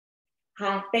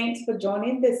Hi, thanks for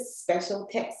joining this special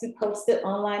text-hosted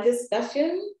online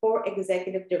discussion for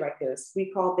executive directors.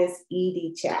 We call this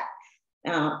ED Chat.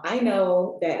 Now, I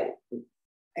know that,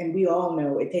 and we all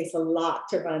know, it takes a lot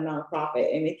to run a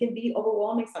nonprofit and it can be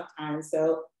overwhelming sometimes.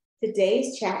 So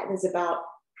today's chat is about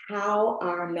how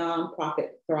our nonprofit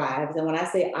thrives. And when I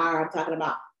say our, I'm talking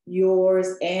about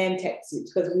yours and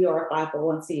TechSoup's, because we are a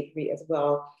 501c3 as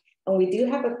well. And we do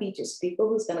have a featured speaker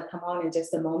who's going to come on in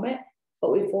just a moment.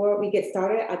 But before we get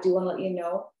started, I do want to let you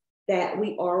know that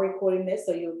we are recording this,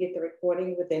 so you'll get the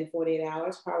recording within 48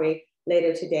 hours, probably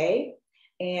later today.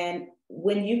 And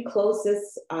when you close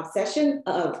this session,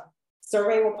 a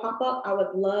survey will pop up. I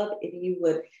would love if you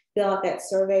would fill out that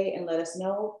survey and let us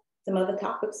know some other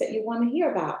topics that you want to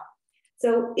hear about.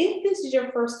 So if this is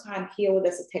your first time here with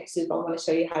us at TechSoup, I want to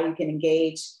show you how you can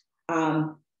engage.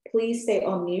 Please stay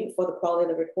on mute for the quality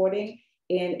of the recording.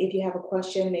 And if you have a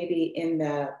question, maybe in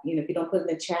the, if you don't put it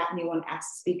in the chat and you want to ask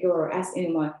the speaker or ask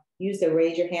anyone, use the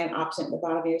raise your hand option at the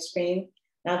bottom of your screen.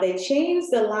 Now they changed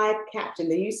the live caption.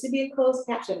 There used to be a closed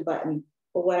caption button,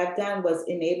 but what I've done was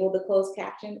enable the closed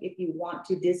caption. If you want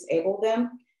to disable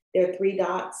them, there are 3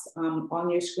 dots on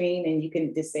your screen and you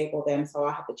can disable them. So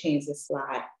I'll have to change this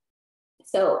slide.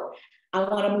 So I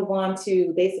want to move on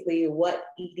to basically what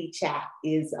ED Chat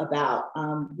is about.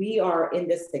 We are in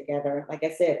this together. Like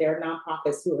I said, there are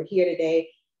nonprofits who are here today.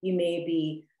 You may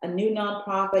be a new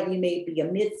nonprofit, you may be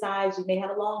a mid-size, you may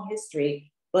have a long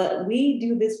history, but we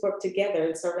do this work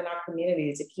together, serving our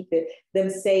communities to keep them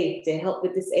safe, to help the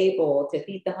disabled, to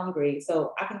feed the hungry.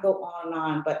 So I can go on and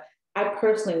on, but I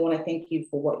personally want to thank you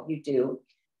for what you do.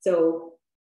 So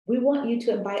we want you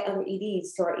to invite other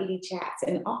EDs to our ED Chats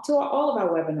and to all of our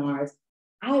webinars.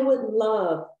 I would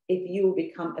love if you will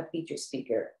become a featured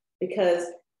speaker, because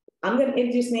I'm going to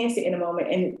introduce Nancy in a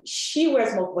moment, and she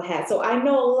wears multiple hats. So I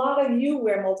know a lot of you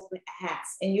wear multiple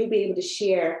hats, and you'll be able to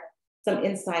share some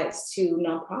insights to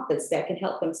nonprofits that can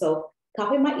help them. So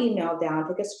copy my email down,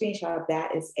 take a screenshot of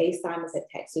that. It's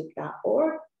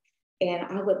asimons@techsoup.org. And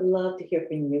I would love to hear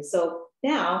from you. So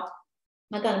now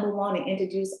I'm going to move on and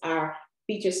introduce our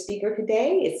featured speaker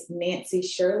today. It's Nancy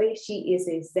Shirley. She is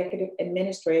the Executive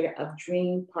Administrator of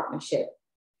D.R.E.A.M Partnership.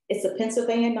 It's a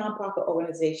Pennsylvania nonprofit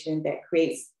organization that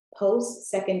creates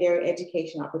post-secondary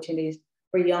education opportunities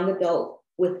for young adults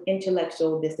with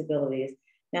intellectual disabilities.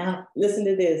 Now, listen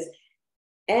to this.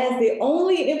 As the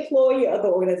only employee of the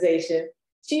organization,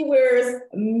 she wears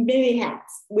many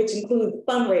hats, which include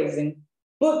fundraising,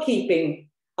 bookkeeping,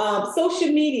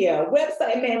 social media,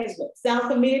 website management. Sounds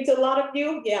familiar to a lot of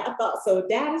you? Yeah, I thought so.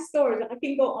 Data storage, I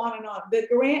can go on and on. The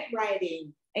grant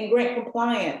writing and grant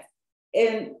compliance.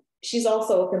 And she's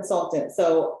also a consultant.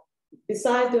 So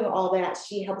besides doing all that,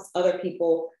 she helps other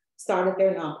people start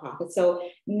their nonprofit. So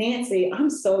Nancy, I'm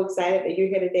so excited that you're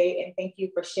here today, and thank you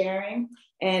for sharing.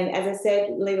 And as I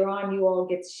said, later on, you all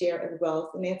get to share as well.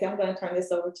 So Nancy, I'm going to turn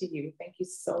this over to you. Thank you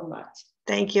so much.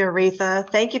 Thank you, Aretha.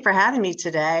 Thank you for having me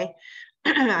today.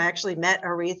 I actually met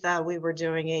Aretha. We were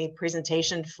doing a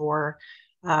presentation for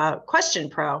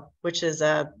Question Pro, which is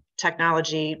a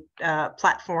technology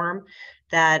platform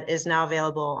that is now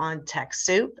available on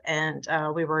TechSoup. And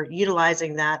we were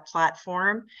utilizing that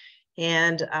platform.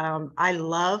 And I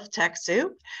love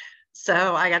TechSoup.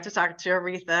 So I got to talk to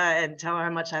Aretha and tell her how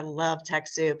much I love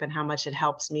TechSoup and how much it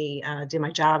helps me do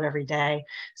my job every day.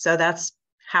 So that's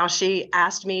how she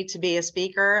asked me to be a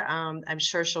speaker. I'm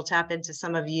sure she'll tap into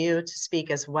some of you to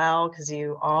speak as well, because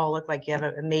you all look like you have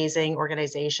amazing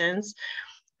organizations.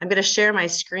 I'm going to share my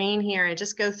screen here and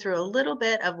just go through a little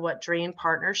bit of what D.R.E.A.M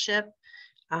Partnership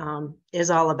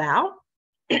is all about.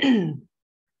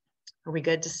 Are we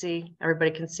good to see?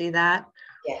 Everybody can see that?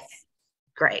 Yes.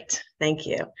 Great. Thank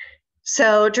you.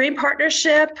 So D.R.E.A.M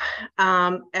Partnership,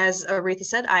 as Aretha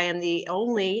said, I am the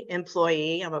only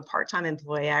employee. I'm a part-time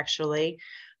employee, actually.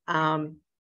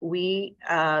 We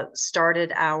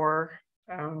started our,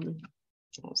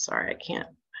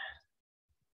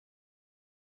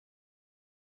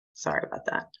 sorry about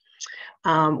that.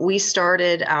 We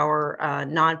started our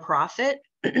nonprofit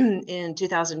in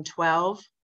 2012.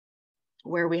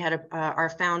 Where we had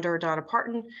our founder, Donna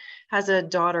Parton, has a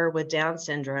daughter with Down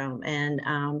syndrome.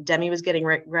 And Demi was getting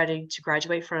ready to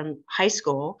graduate from high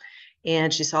school.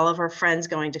 And she saw all of her friends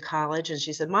going to college. And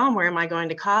she said, Mom, where am I going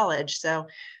to college? So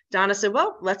Donna said,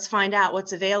 well, let's find out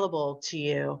what's available to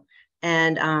you.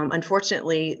 And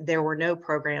unfortunately, there were no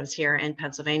programs here in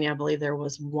Pennsylvania. I believe there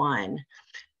was one.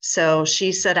 So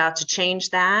she set out to change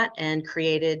that and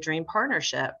created D.R.E.A.M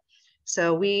Partnership.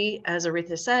 So we, as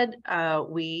Aretha said,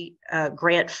 we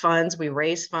grant funds, we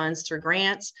raise funds through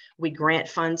grants, we grant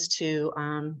funds to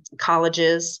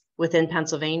colleges within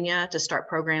Pennsylvania to start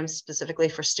programs specifically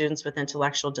for students with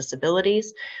intellectual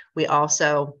disabilities. We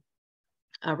also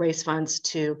raise funds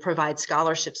to provide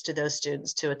scholarships to those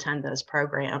students to attend those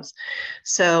programs.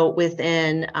 So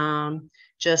within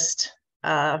just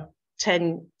 10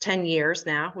 years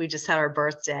now, we just had our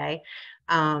birthday,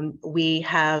 we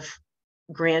have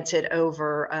granted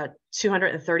over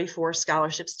 234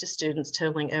 scholarships to students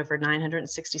totaling over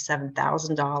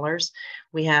 $967,000.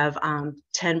 We have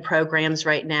 10 programs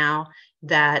right now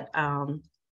that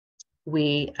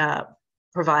we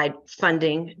provide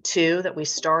funding to, that we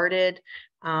started.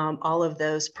 All of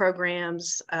those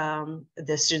programs,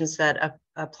 the students that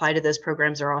apply to those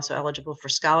programs are also eligible for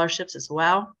scholarships as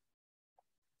well.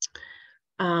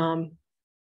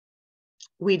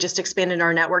 We just expanded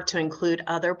our network to include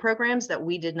other programs that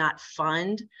we did not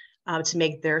fund to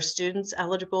make their students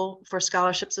eligible for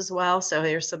scholarships as well. So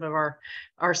here's some of our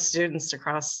students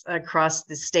across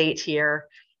the state here.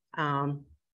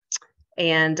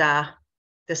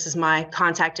 This is my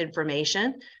contact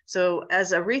information. So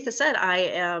as Aretha said, I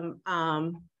am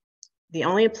the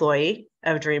only employee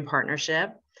of D.R.E.A.M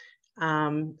Partnership.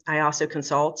 I also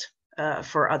consult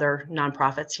for other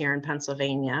nonprofits here in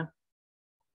Pennsylvania.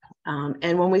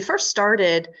 And when we first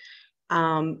started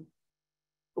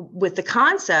with the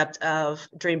concept of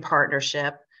D.R.E.A.M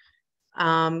Partnership,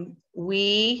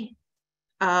 we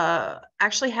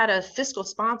actually had a fiscal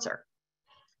sponsor.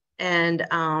 And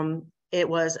it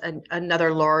was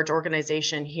another large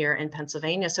organization here in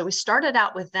Pennsylvania. So we started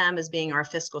out with them as being our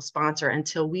fiscal sponsor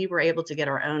until we were able to get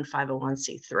our own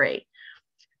 501c3.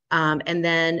 And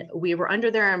then we were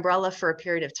under their umbrella for a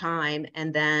period of time.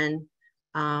 And then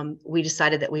we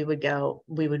decided that we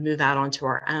would move out onto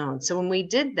our own. So when we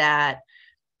did that,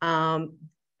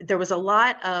 there was a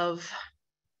lot of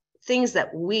things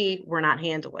that we were not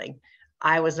handling.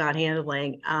 I was not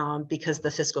handling because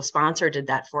the fiscal sponsor did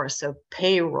that for us. So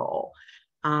payroll,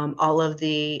 all of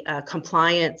the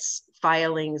compliance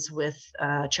filings with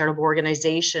charitable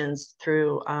organizations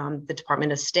through the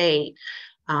Department of State,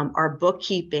 our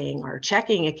bookkeeping, our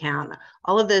checking account,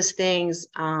 all of those things,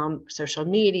 social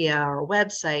media, our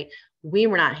website, we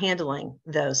were not handling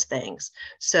those things.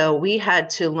 So we had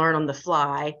to learn on the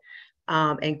fly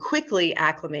and quickly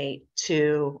acclimate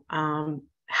to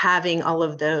having all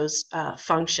of those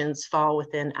functions fall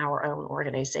within our own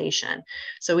organization.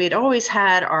 So we had always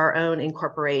had our own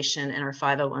incorporation and our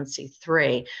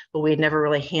 501c3, but we had never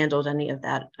really handled any of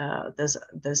that,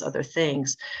 those other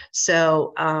things.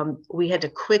 So we had to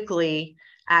quickly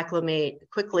acclimate,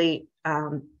 quickly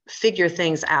figure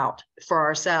things out for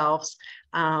ourselves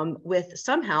with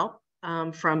some help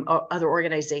from other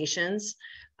organizations.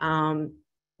 One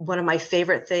of my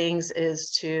favorite things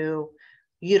is to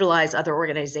utilize other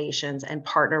organizations and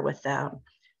partner with them,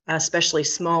 especially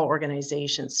small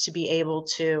organizations, to be able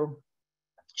to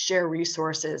share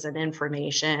resources and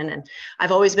information. And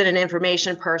I've always been an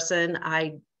information person.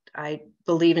 I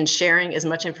believe in sharing as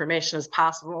much information as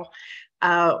possible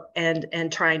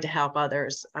and trying to help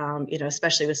others,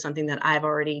 especially with something that I've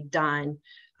already done.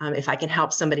 If I can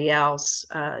help somebody else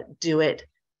do it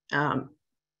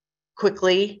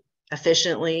quickly,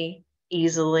 efficiently,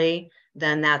 easily,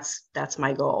 then that's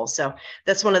my goal. So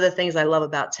that's one of the things I love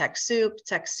about TechSoup.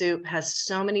 TechSoup has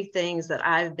so many things that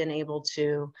I've been able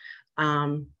to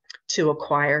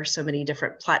acquire, so many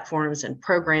different platforms and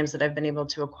programs that I've been able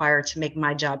to acquire to make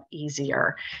my job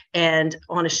easier and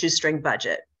on a shoestring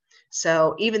budget.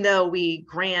 So even though we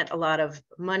grant a lot of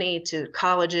money to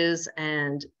colleges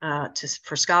and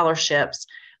for scholarships,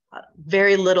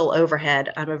 very little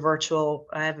overhead. I have a virtual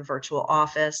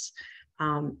office.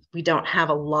 We don't have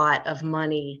a lot of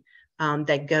money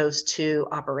that goes to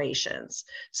operations.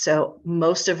 So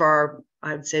most of our,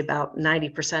 I would say about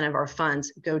 90% of our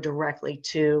funds go directly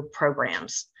to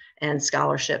programs and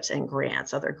scholarships and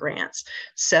grants, other grants.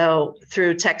 So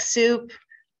through TechSoup,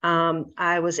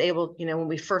 I was able, when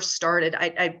we first started,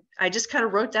 I just kind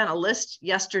of wrote down a list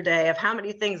yesterday of how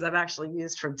many things I've actually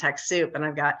used from TechSoup. And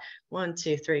I've got 1,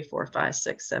 2, 3, 4, 5,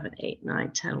 6, 7, 8,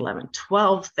 9, 10, 11,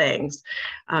 12 things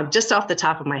just off the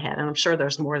top of my head. And I'm sure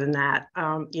there's more than that,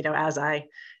 as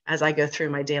I go through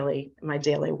my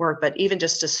daily work. But even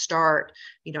just to start,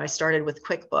 I started with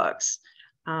QuickBooks.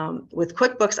 With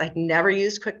QuickBooks, I'd never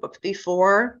used QuickBooks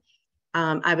before.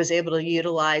 I was able to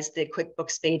utilize the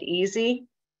QuickBooks Made Easy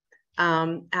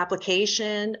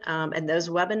application and those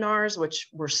webinars, which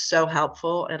were so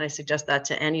helpful. And I suggest that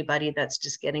to anybody that's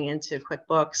just getting into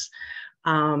QuickBooks.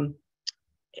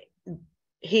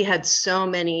 He had so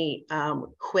many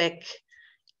quick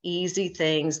easy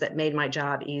things that made my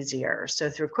job easier. So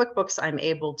through QuickBooks, I'm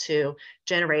able to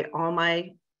generate all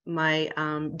my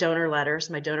donor letters,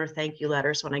 my donor thank you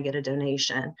letters when I get a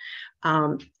donation.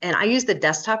 And I use the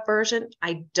desktop version.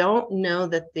 I don't know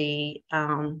that the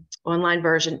online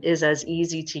version is as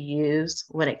easy to use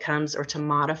when it comes, or to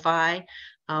modify.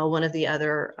 One of the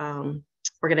other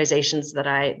organizations that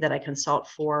I consult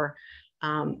for,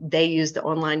 they use the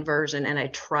online version, and I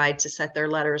tried to set their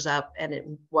letters up, and it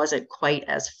wasn't quite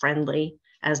as friendly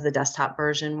as the desktop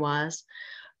version was.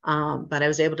 But I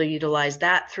was able to utilize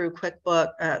that through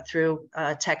QuickBooks, through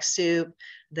TechSoup.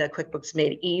 The QuickBooks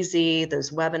Made Easy.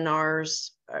 Those webinars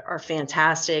are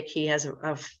fantastic. He has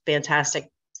a fantastic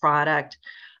product.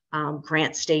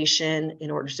 Grant Station,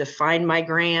 in order to find my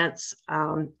grants.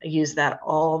 I use that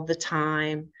all the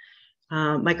time.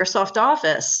 Microsoft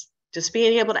Office, just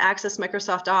being able to access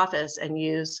Microsoft Office and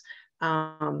use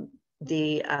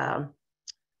the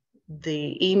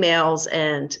emails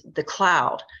and the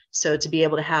cloud. So to be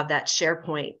able to have that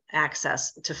SharePoint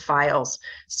access to files.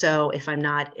 So if I'm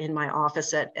not in my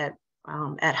office at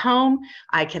home,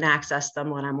 I can access them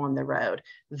when I'm on the road.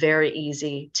 Very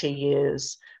easy to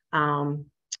use.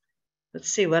 Let's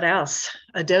see what else.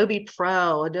 Adobe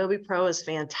Pro. Adobe Pro is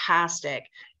fantastic.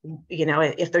 You know,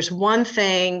 if there's one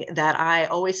thing that I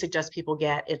always suggest people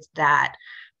get, it's that.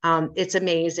 It's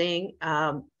amazing.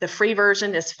 The free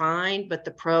version is fine, but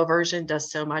the Pro version does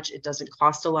so much. It doesn't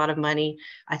cost a lot of money.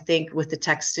 I think with the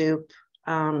TechSoup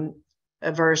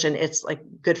version, it's like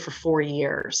good for 4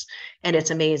 years, and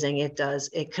it's amazing.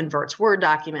 It converts Word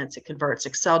documents, it converts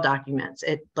Excel documents.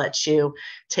 It lets you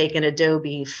take an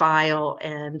Adobe file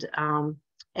and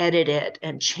edit it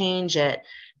and change it.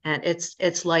 And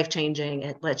it's life-changing.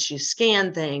 It lets you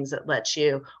scan things. It lets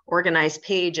you organize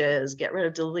pages, get rid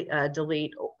of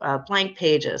delete blank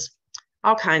pages,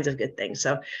 all kinds of good things.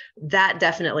 So that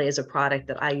definitely is a product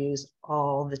that I use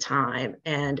all the time.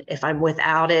 And if I'm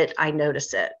without it, I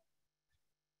notice it.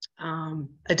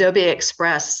 Adobe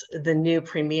Express, the new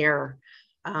Premiere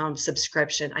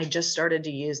subscription, I just started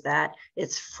to use that.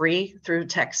 It's free through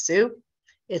TechSoup.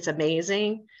 It's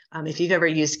amazing. If you've ever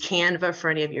used Canva for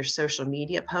any of your social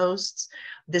media posts,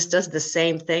 this does the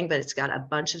same thing, but it's got a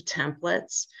bunch of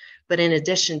templates. But in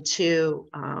addition to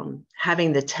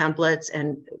having the templates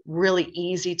and really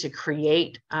easy to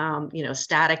create,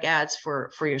 static ads for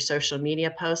your social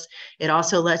media posts, it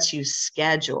also lets you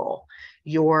schedule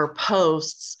your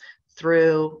posts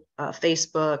through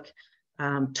Facebook,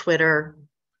 Twitter,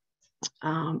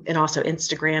 and also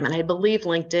Instagram, and I believe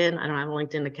LinkedIn. I don't have a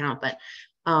LinkedIn account, but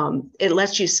it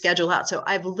lets you schedule out. So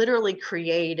I've literally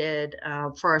created,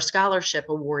 for our scholarship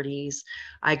awardees,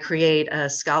 I create a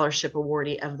scholarship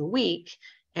awardee of the week,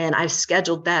 and I've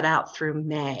scheduled that out through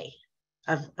May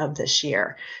of this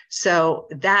year. So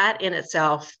that in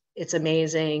itself, it's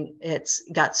amazing. It's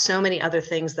got so many other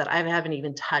things that I haven't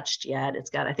even touched yet. It's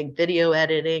got, I think, video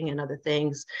editing and other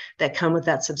things that come with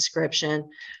that subscription.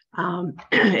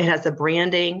 It has the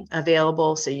branding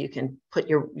available, so you can put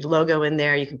your logo in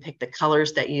there. You can pick the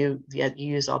colors that you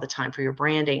use all the time for your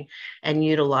branding and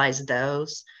utilize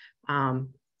those. And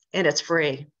it's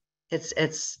free.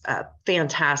 It's a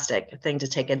fantastic thing to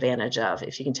take advantage of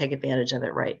if you can take advantage of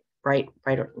it right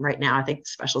now. I think the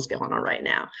special's going on right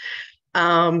now.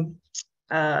 The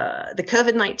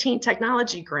COVID-19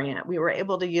 technology grant, we were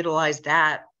able to utilize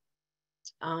that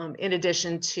in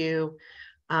addition to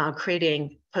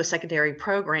creating post-secondary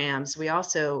programs. We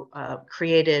also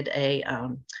created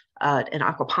an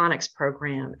aquaponics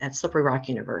program at Slippery Rock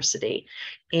University,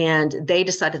 and they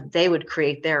decided they would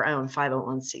create their own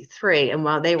 501c3. And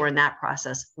while they were in that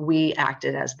process, we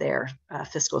acted as their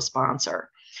fiscal sponsor.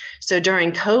 So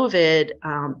during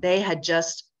COVID, they had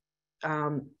just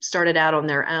started out on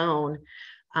their own.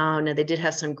 And they did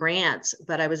have some grants,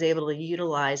 but I was able to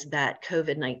utilize that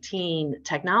COVID-19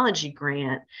 technology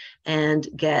grant and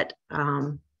get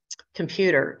a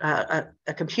computer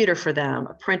for them,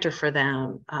 a printer for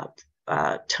them,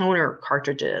 toner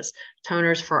cartridges,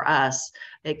 toners for us.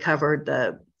 It covered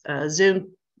the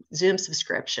Zoom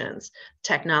subscriptions,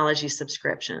 technology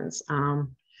subscriptions,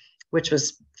 which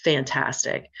was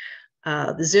fantastic.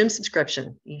 The Zoom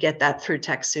subscription, you get that through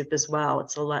TechSoup as well.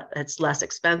 It's less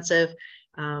expensive.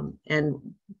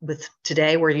 And with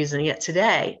today, we're using it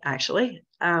today, actually.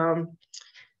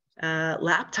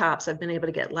 Laptops, I've been able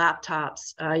to get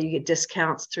laptops. You get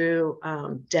discounts through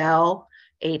Dell,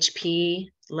 HP,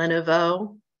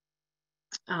 Lenovo.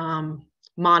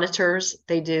 Monitors,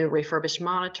 they do refurbished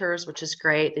monitors, which is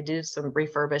great. They do some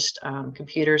refurbished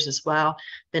computers as well.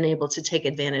 Been able to take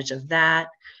advantage of that.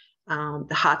 The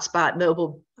hotspot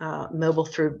mobile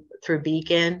through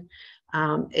Beacon.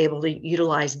 able to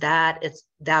utilize that.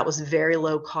 That was very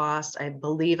low cost. I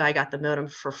believe I got the modem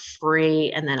for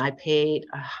free, and then I paid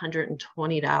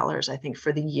 $120, I think,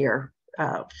 for the year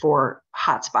for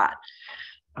hotspot.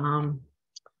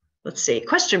 Let's see,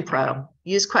 Question Pro.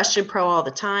 Use Question Pro all the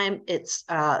time. It's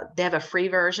they have a free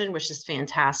version, which is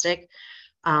fantastic.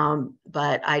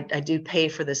 But I do pay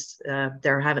for this.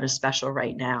 They're having a special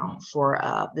right now for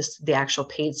the actual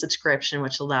paid subscription,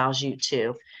 which allows you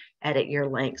to edit your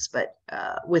links. But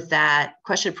with that,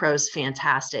 Question Pro is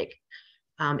fantastic.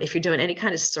 If you're doing any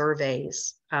kind of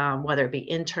surveys, whether it be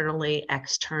internally,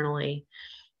 externally,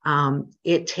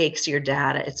 it takes your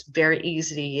data. It's very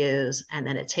easy to use. And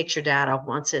then it takes your data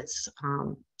once it's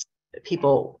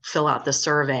people fill out the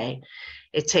survey.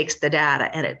 It takes the data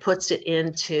and it puts it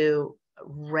into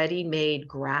ready-made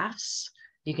graphs.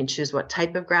 You can choose what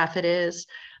type of graph it is.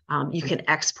 You can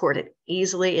export it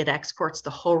easily. It exports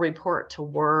the whole report to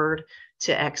Word,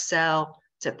 to Excel,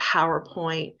 to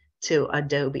PowerPoint, to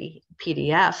Adobe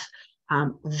PDF.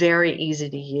 Very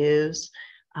easy to use.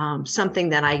 Something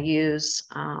that I use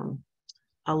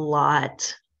a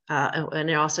lot, and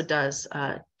it also does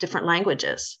different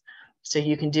languages. So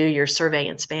you can do your survey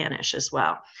in Spanish as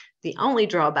well. The only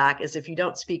drawback is if you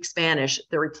don't speak Spanish,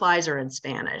 the replies are in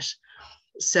Spanish.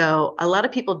 So a lot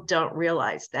of people don't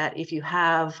realize that if you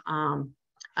have a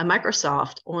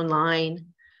Microsoft online,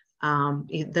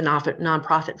 the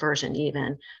nonprofit version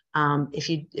even, if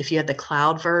you have the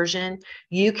cloud version,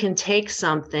 you can take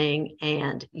something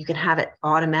and you can have it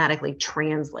automatically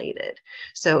translated.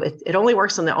 So it only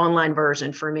works on the online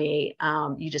version for me.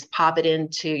 You just pop it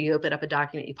into, you open up a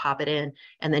document, you pop it in,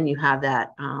 and then you have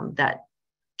that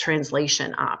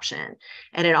translation option.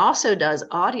 And it also does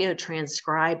audio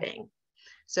transcribing.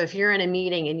 So if you're in a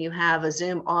meeting and you have a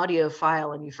Zoom audio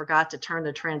file and you forgot to turn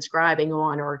the transcribing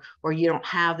on, or you don't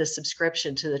have the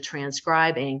subscription to the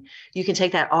transcribing, you can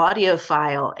take that audio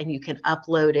file and you can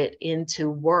upload it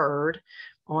into Word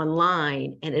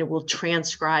online and it will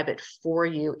transcribe it for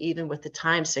you, even with the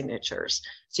time signatures.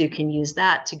 So you can use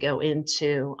that to go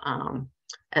into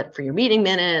for your meeting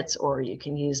minutes, or you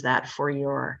can use that for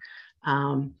your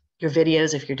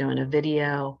videos if you're doing a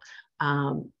video.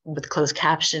 With closed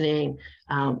captioning,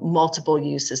 multiple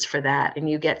uses for that. And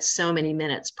you get so many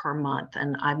minutes per month,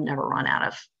 and I've never run out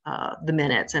of the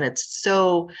minutes, and it's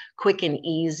so quick and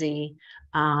easy.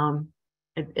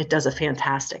 It does a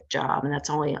fantastic job, and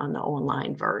that's only on the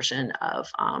online version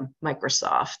of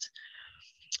Microsoft.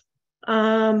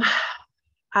 I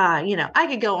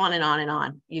could go on and on and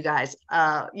on, you guys.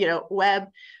 Our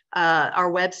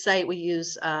website, we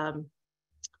use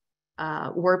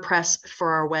WordPress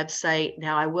for our website.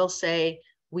 Now, I will say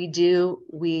we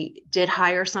did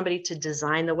hire somebody to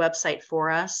design the website for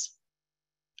us.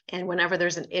 And whenever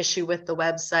there's an issue with the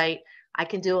website, I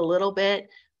can do a little bit,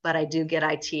 but I do get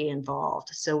IT involved.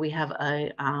 So we have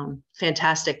a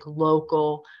fantastic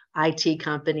local IT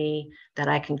company that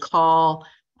I can call.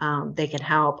 They can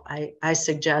help. I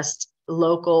suggest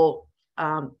local.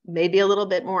 Maybe a little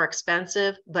bit more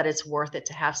expensive, but it's worth it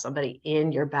to have somebody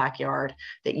in your backyard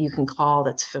that you can call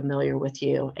that's familiar with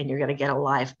you, and you're going to get a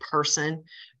live person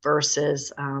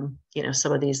versus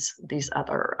some of these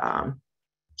other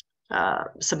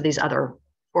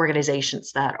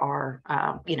organizations that are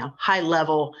high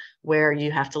level, where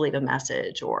you have to leave a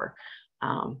message, or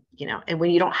and when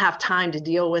you don't have time to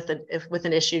deal with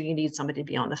an issue, you need somebody to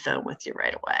be on the phone with you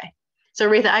right away. So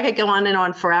Aretha, I could go on and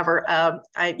on forever.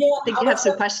 I think you have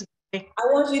some questions. I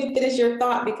want you to finish your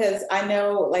thought, because I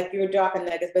know like you were dropping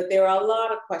nuggets, but there are a lot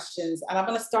of questions. And I'm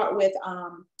going to start with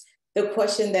the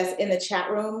question that's in the chat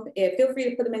room. Feel free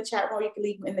to put them in the chat room, or you can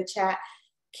leave them in the chat.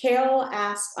 Carol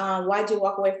asked, why'd you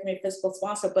walk away from your fiscal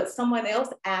sponsor? But someone else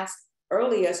asked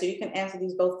earlier, so you can answer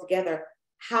these both together.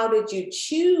 How did you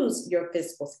choose your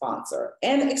fiscal sponsor?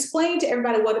 And explain to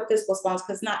everybody what a fiscal sponsor,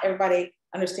 because not everybody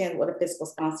understands what a fiscal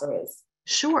sponsor is.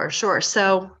 Sure.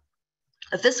 So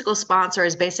a fiscal sponsor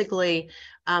is basically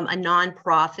a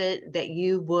nonprofit that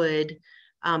you would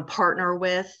partner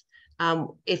with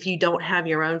if you don't have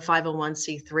your own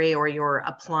 501c3, or you're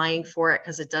applying for it,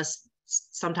 because it does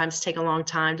sometimes take a long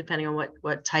time depending on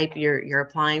what type you're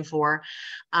applying for.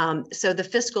 So the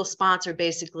fiscal sponsor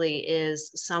basically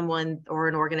is someone or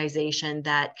an organization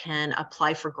that can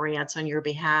apply for grants on your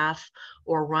behalf,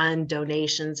 or run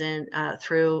donations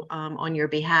through on your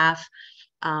behalf.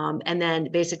 And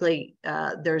then basically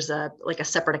there's a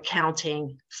separate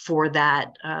accounting for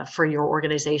that, for your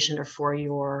organization or for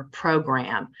your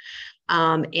program.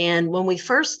 And when we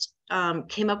first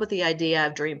came up with the idea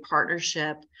of D.R.E.A.M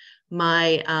Partnership,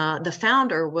 the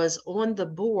founder was on the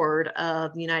board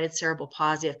of United Cerebral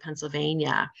Palsy of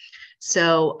Pennsylvania.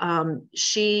 So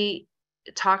she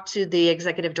talked to the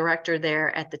executive director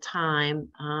there at the time.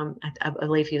 I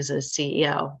believe he was a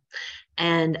CEO,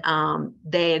 and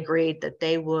they agreed that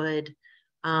they would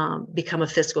become a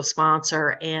fiscal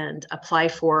sponsor and apply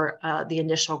for the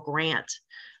initial grant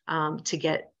to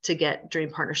get D.R.E.A.M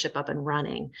Partnership up and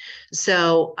running.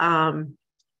 So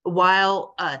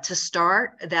while to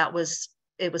start, it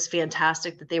was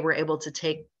fantastic that they were able to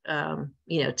take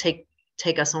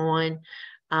us on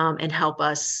and help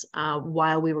us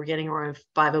while we were getting our own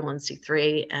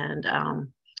 501c3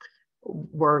 and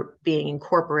were being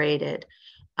incorporated.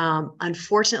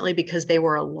 Unfortunately, because they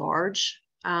were a large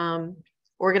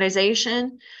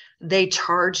organization, they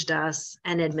charged us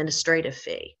an administrative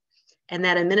fee. And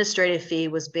that administrative fee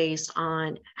was based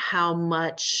on how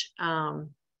much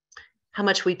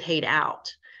we paid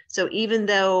out. So even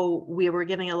though we were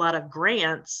giving a lot of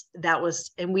grants,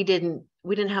 and we didn't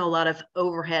have a lot of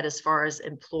overhead as far as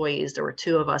employees. There were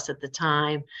 2 of us at the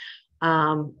time.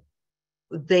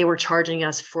 They were charging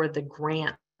us for the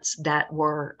grants that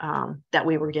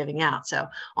we were giving out. So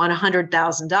on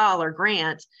 $100,000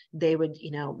 grant, they would,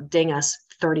 ding us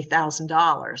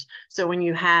 $30,000. So when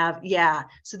you have,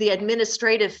 so the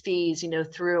administrative fees,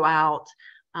 throughout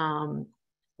the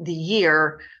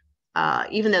year,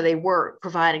 even though they were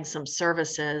providing some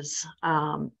services,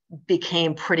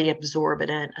 became pretty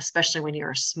exorbitant, especially when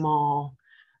you're a small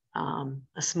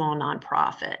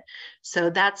nonprofit. So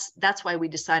that's why we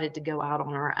decided to go out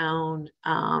on our own.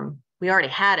 We already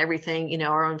had everything,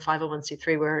 our own 501c3,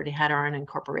 we already had our own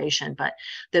incorporation, but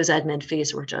those admin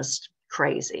fees were just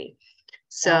crazy.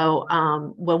 So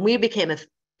when we became a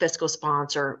fiscal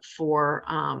sponsor for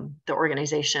the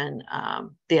organization,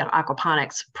 the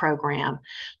aquaponics program,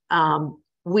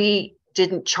 we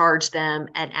didn't charge them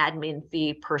an admin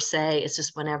fee per se. It's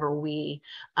just whenever we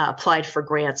applied for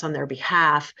grants on their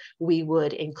behalf, we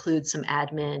would include some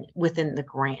admin within the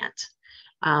grant.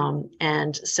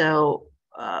 And so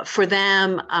for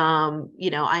them,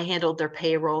 I handled their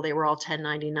payroll. They were all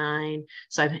 1099.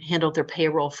 So I handled their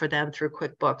payroll for them through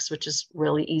QuickBooks, which is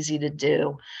really easy to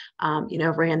do.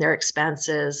 Ran their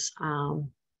expenses,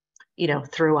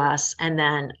 through us. And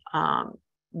then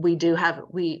we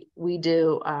don't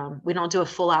do a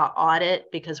full out audit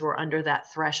because we're under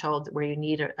that threshold where you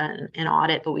need an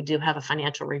audit, but we do have a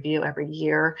financial review every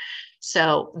year.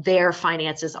 So their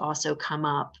finances also come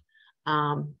up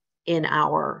in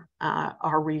our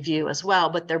review as well,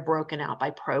 but they're broken out by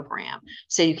program.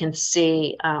 So you can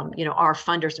see, our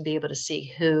funders to be able to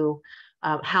see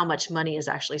how much money is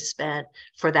actually spent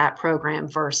for that program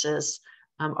versus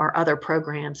our other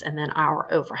programs, and then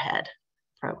our overhead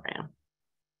program.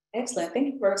 Excellent.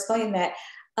 Thank you for explaining that.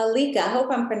 Alika, I hope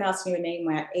I'm pronouncing your name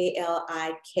right,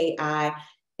 Aliki.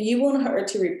 You want her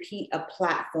to repeat a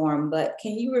platform, but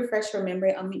can you refresh her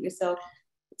memory, unmute yourself,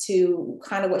 to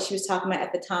kind of what she was talking about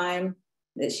at the time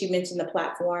that she mentioned the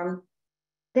platform?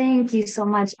 Thank you so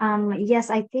much. Yes,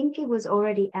 I think it was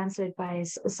already answered by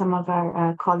some of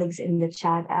our colleagues in the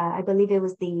chat. I believe it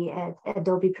was the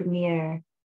Adobe Premiere,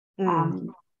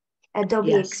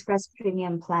 Adobe Express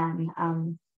Premium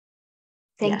plan.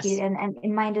 Thank you. And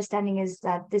in my understanding is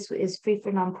that this is free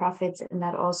for nonprofits, and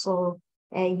that also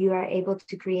you are able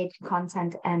to create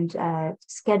content and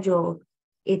schedule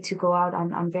it to go out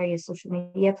on various social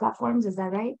media platforms. Is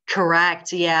that right?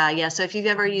 Correct. Yeah. So if you've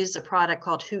ever used a product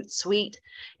called Hootsuite,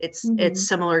 it's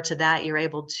similar to that. You're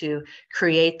able to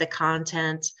create the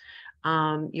content.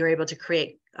 You're able to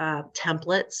create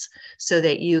templates so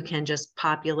that you can just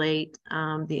populate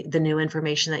the new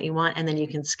information that you want, and then you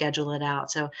can schedule it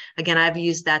out. So again, I've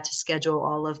used that to schedule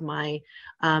all of my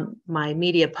my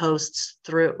media posts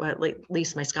through, at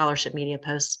least my scholarship media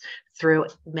posts through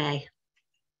May.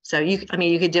 So you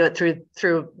could do it through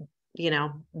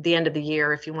the end of the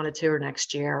year if you wanted to, or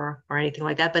next year, or anything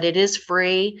like that. But it is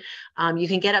free. You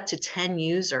can get up to 10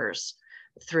 users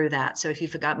through that. So if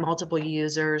you've got multiple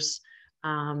users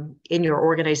in your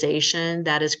organization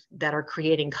that are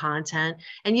creating content,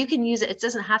 and you can use it. It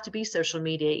doesn't have to be social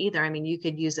media either. I mean, you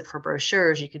could use it for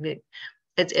brochures. You can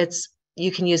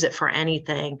you can use it for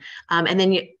anything. And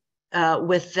then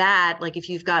with that, like if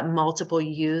you've got multiple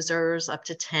users, up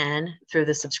to 10 through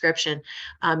the subscription,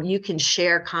 you can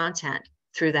share content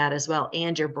through that as well,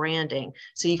 and your branding.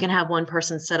 So you can have one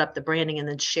person set up the branding and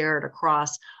then share it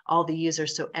across all the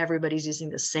users. So everybody's using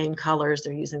the same colors,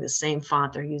 they're using the same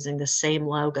font, they're using the same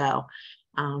logo,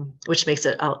 which makes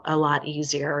it a lot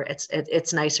easier.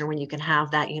 It's nicer when you can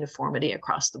have that uniformity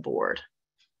across the board.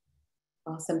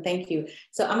 Awesome, thank you.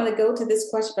 So I'm going to go to this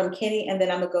question from Kenny, and then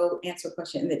I'm going to go answer a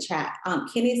question in the chat.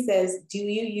 Kenny says, do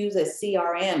you use a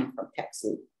CRM from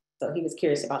TechSoup? So he was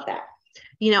curious about that.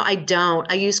 I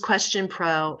don't. I use Question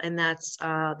Pro, and that's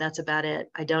about it.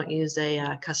 I don't use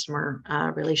a customer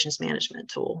relations management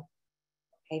tool.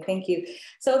 Okay, thank you.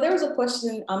 So there was a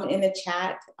question in the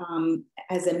chat.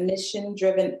 As a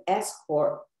mission-driven S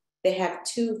Corp, they have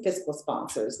 2 fiscal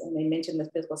sponsors, and they mentioned the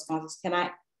fiscal sponsors.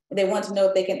 They want to know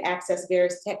if they can access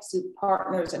various TechSoup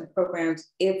partners and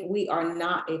programs if we are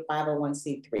not a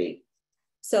 501c3.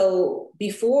 So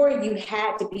before, you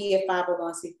had to be a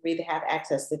 501c3 to have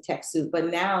access to TechSoup, but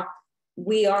now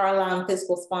we are allowing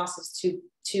fiscal sponsors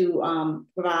to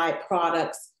provide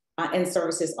products and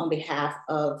services on behalf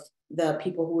of the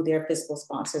people who their fiscal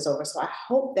sponsors over. So I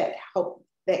hope that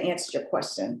answers your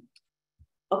question.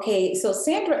 Okay, so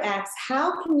Sandra asks,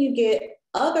 how can you get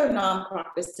other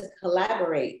nonprofits to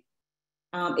collaborate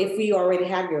if we already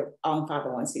have your own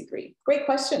 501c3? Great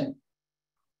question.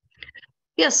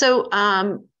 Yeah, so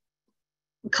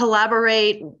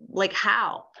collaborate, like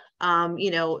how? I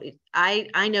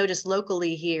know just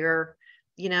locally here,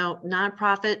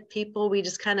 nonprofit people, we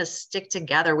just kind of stick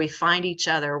together. We find each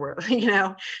other.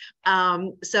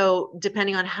 So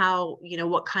depending on how,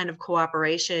 what kind of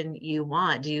cooperation you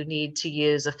want, do you need to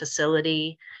use a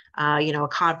facility, a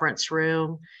conference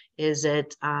room? Is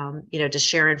it, to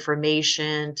share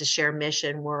information, to share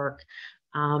mission work?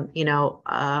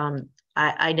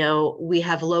 I know we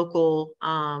have local,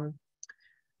 and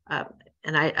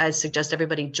I suggest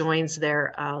everybody joins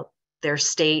their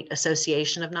state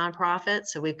association of nonprofits.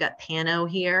 So we've got PANO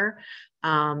here.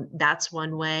 That's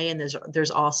one way, and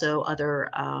there's also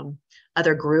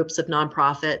other groups of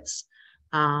nonprofits.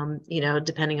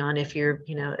 Depending on if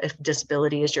if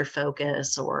disability is your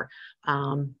focus, or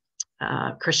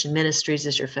Christian ministries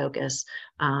is your focus.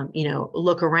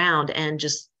 Look around and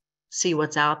just see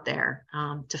what's out there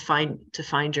to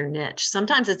find your niche.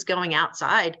 Sometimes it's going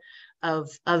outside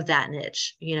of that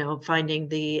niche, finding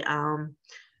the,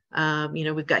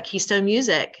 we've got Keystone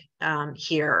Music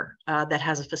here that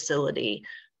has a facility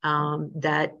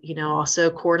that, also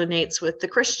coordinates with the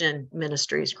Christian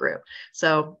Ministries group.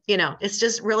 So, it's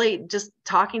just really just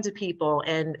talking to people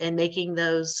and making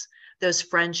those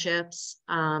friendships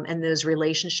and those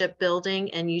relationship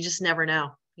building. And you just never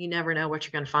know. You never know what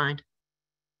you're going to find.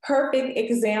 Perfect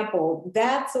example.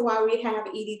 That's why we have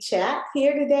ED Chat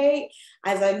here today.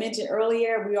 As I mentioned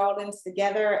earlier, we're all in this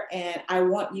together, and I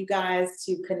want you guys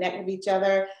to connect with each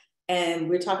other. And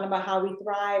we're talking about how we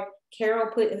thrive.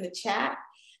 Carol put in the chat,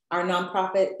 our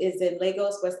nonprofit is in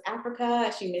Lagos, West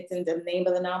Africa. She mentioned the name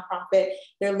of the nonprofit.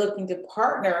 They're looking to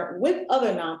partner with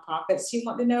other nonprofits. She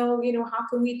wanted to know, how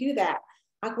can we do that?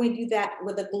 How can we do that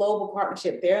with a global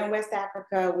partnership? They're in West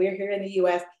Africa, we're here in the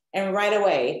US, and right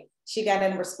away, she got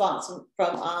a response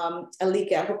from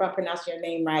Alika. I hope I'm pronouncing your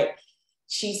name right.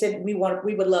 She said, we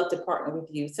would love to partner with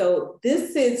you. So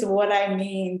this is what I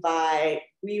mean by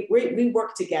we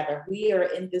work together. We are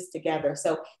in this together.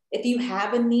 So if you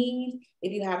have a need,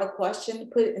 if you have a question,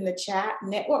 put it in the chat,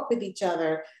 network with each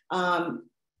other.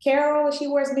 Carol, she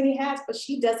wears many hats, but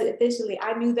she does it efficiently.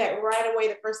 I knew that right away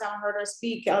the first time I heard her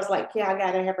speak. I was like, yeah, I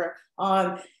gotta have her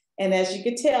on. And as you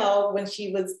could tell, when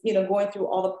she was, going through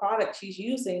all the products she's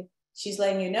using, she's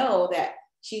letting you know that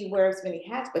she wears many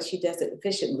hats, but she does it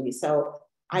efficiently. So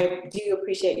I do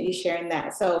appreciate you sharing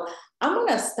that. So I'm going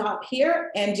to stop here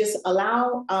and just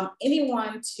allow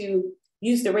anyone to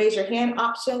use the raise your hand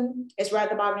option. It's right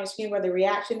at the bottom of your screen where the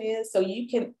reaction is. So you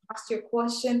can ask your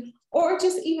question or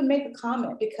just even make a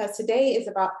comment, because today is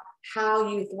about how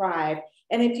you thrive.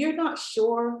 And if you're not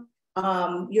sure,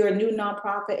 you're a new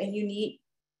nonprofit and you need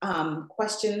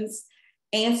questions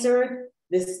answered,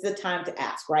 this is the time to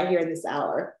ask right here in this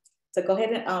hour. So go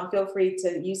ahead and feel free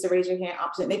to use the raise your hand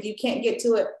option. If you can't get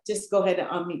to it, just go ahead and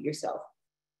unmute yourself.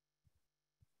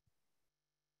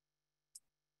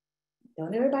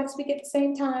 Don't everybody speak at the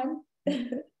same time.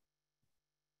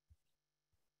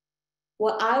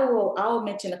 Well, I'll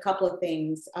mention a couple of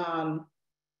things. I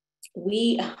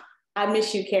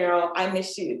miss you, Carol. I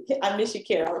miss you,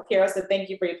 Carol. Carol said, thank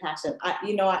you for your passion. I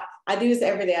do this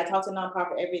every day. I talk to a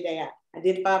nonprofit every day. I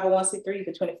did 501c3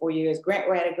 for 24 years, grant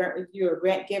writer, grant reviewer,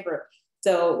 grant giver.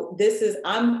 So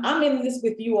I'm in this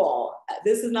with you all.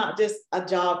 This is not just a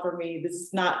job for me. This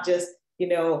is not just,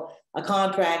 a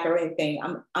contract or anything.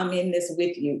 I'm in this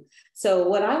with you. So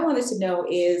what I wanted to know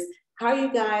is, how are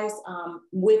you guys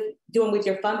doing with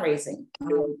your fundraising?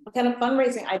 What kind of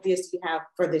fundraising ideas do you have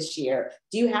for this year?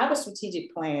 Do you have a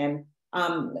strategic plan?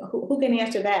 Who can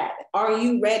answer that? Are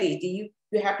you ready? Do you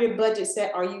have your budget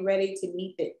set? Are you ready to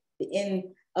meet the end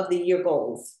of the year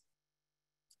goals?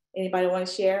 Anybody want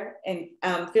to share? And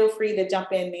feel free to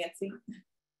jump in, Nancy.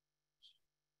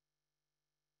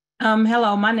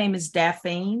 Hello, my name is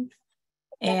Daphne.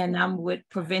 And I'm with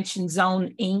Prevention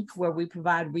Zone, Inc., where we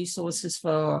provide resources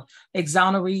for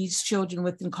exonerees, children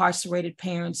with incarcerated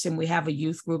parents. And we have a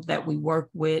youth group that we work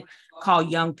with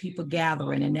called Young People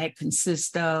Gathering. And that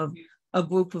consists of a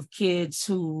group of kids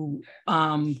who,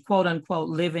 quote unquote,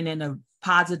 living in a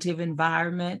positive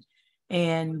environment.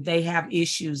 And they have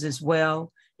issues as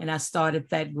well. And I started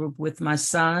that group with my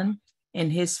son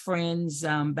and his friends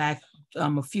back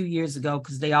a few years ago,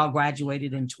 because they all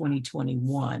graduated in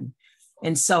 2021.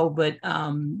 And so, but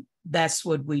that's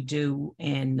what we do.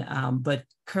 And but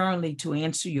currently, to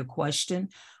answer your question,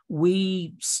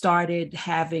 we started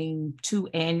having 2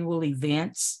 annual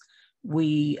events.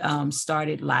 We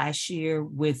started last year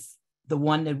with the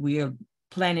one that we are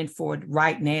planning for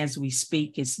right now as we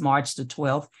speak. It's March the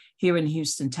 12th here in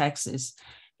Houston, Texas.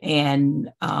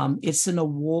 And it's an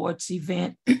awards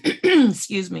event,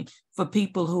 excuse me, for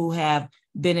people who have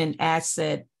been an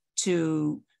asset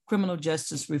to criminal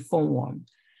justice reform.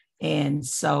 And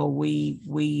so we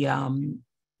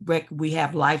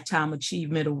have lifetime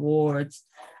achievement awards,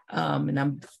 and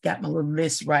I've got my little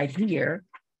list right here.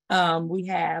 We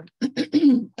have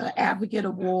an advocate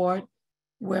award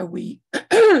where we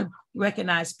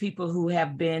recognize people who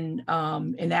have been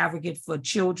an advocate for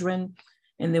children.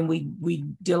 And then we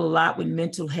deal a lot with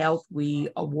mental health. We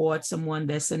award someone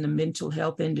that's in the mental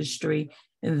health industry.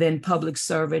 And then public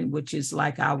servant, which is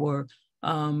like our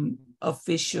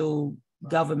official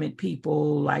government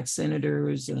people, like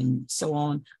senators and so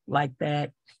on, like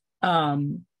that.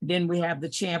 Then we have the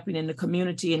champion in the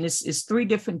community, and it's 3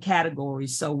 different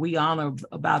categories. So we honor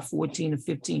about 14 or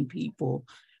 15 people.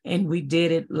 And we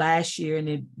did it last year, and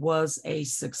it was a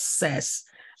success.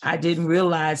 I didn't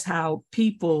realize how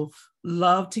people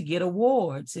love to get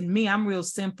awards. And me, I'm real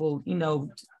simple, you know,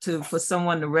 for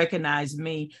someone to recognize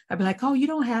me, I'd be like, oh, you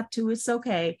don't have to, it's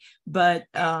okay. But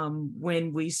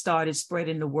when we started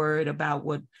spreading the word about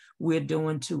what we're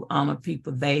doing to honor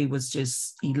people, they was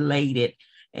just elated.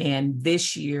 And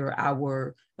this year,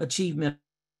 our achievement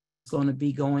is going to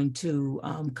be going to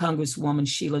Congresswoman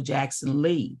Sheila Jackson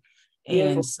Lee.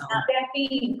 And so, now,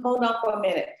 Becky, hold on for a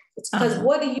minute. Because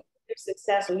what do you consider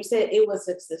successful? You said it was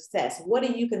a success. What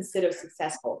do you consider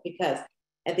successful? Because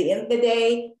at the end of the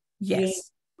day, yes, you need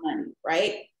money,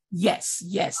 right? Yes,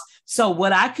 yes. So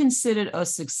what I considered a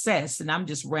success, and I'm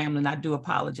just rambling, I do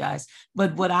apologize,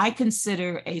 but what I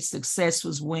consider a success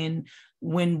was when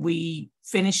we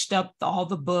finished up all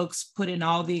the books, put in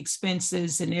all the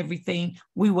expenses and everything,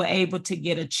 we were able to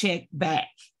get a check back.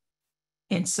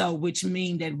 And so, which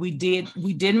means that we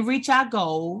didn't reach our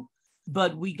goal,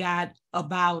 but we got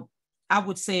about, I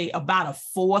would say about a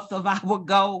fourth of our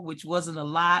goal, which wasn't a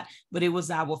lot, but it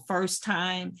was our first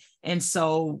time. And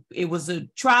so it was a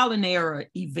trial and error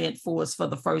event for us for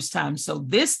the first time. So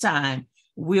this time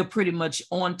we're pretty much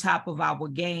on top of our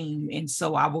game. And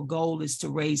so our goal is to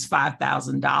raise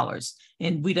 $5,000.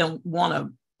 And we don't want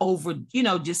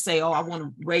to just say, oh, I want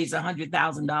to raise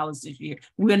 $100,000 this year.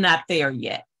 We're not there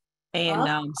yet.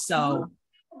 And so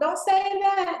don't say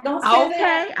that. Don't say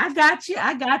that. Okay,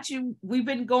 I got you. We've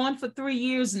been going for 3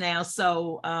 years now.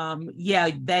 So yeah,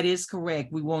 that is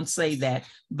correct. We won't say that.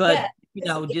 But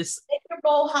just make your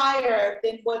goal higher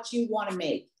than what you want to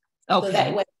make. Okay. So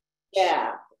that way,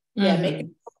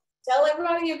 tell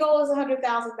everybody your goal is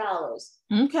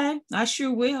 $100,000. Okay, I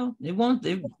sure will. It won't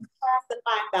pass the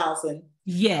 5,000.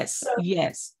 Yes, so,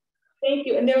 yes. Thank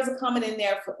you. And there was a comment in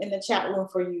there in the chat room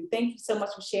for you. Thank you so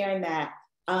much for sharing that.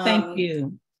 Thank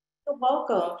you. You're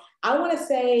welcome. I want to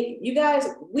say, you guys,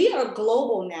 we are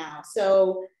global now.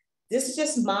 So this is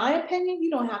just my opinion.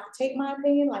 You don't have to take my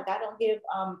opinion. Like, I don't give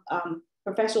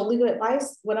professional legal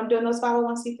advice when I'm doing those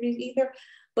 501c3s either.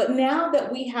 But now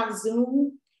that we have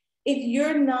Zoom, if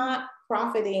you're not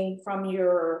profiting from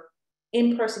your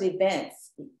in-person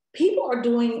events, people are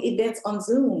doing events on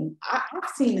Zoom.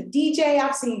 I've seen a DJ,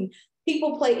 I've seen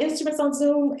people play instruments on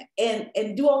Zoom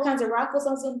and do all kinds of raffles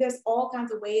on Zoom. There's all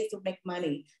kinds of ways to make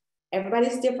money.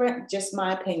 Everybody's different, just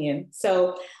my opinion.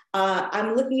 So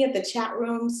I'm looking at the chat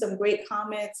room, some great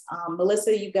comments.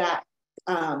 Melissa, you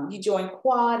joined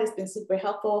Quad, it's been super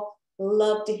helpful.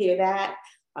 Love to hear that.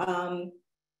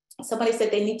 Somebody said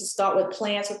they need to start with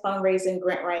plans for fundraising,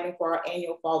 grant writing for our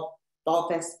annual fall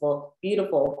festival.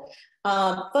 Beautiful.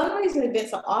 Fundraising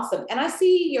events are awesome. And I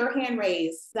see your hand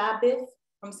raised, Zabith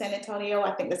from San Antonio.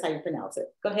 I think that's how you pronounce it.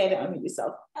 Go ahead and unmute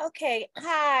yourself. Okay.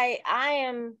 Hi,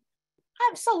 I'm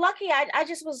so lucky. I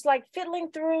just was like fiddling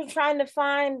through trying to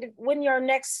find when your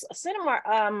next cinema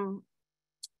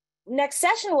next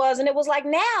session was, and it was like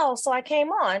now, so I came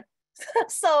on.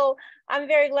 So I'm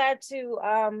very glad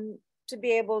to to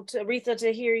be able to, Aretha,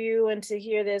 to hear you and to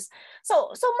hear this.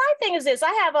 So my thing is this,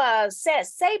 I have a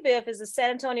SABIF is the San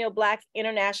Antonio Black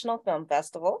International Film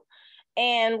Festival.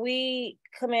 And we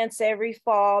commence every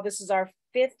fall. This is our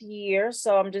 5th year.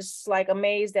 So I'm just like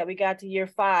amazed that we got to year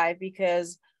 5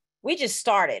 because we just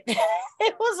started.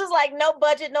 It was just like no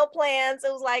budget, no plans.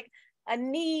 It was like a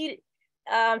need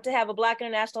to have a Black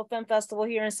International Film Festival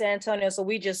here in San Antonio. So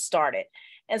we just started.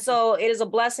 And so it is a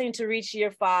blessing to reach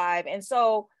year 5. And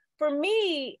so for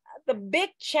me, the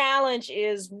big challenge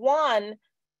is one,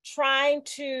 trying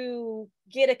to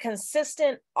get a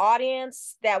consistent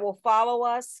audience that will follow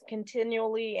us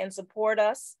continually and support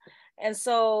us. And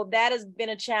so that has been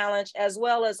a challenge, as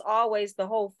well as always the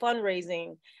whole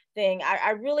fundraising thing.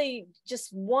 I really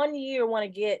just 1 year want to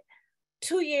get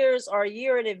 2 years or a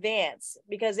year in advance,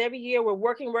 because every year we're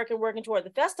working toward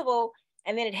the festival,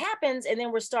 and then it happens, and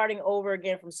then we're starting over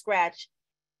again from scratch.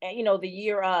 And you know, the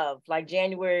year of, like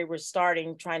January, we're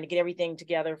trying to get everything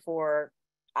together for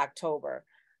October.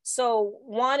 So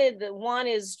one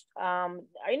is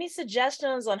any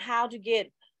suggestions on how to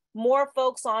get more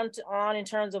folks on in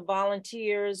terms of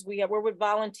volunteers? We're with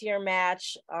Volunteer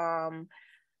Match, and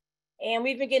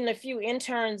we've been getting a few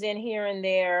interns in here and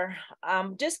there.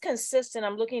 Just consistent.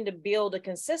 I'm looking to build a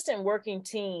consistent working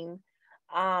team,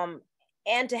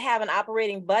 and to have an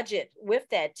operating budget with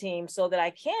that team so that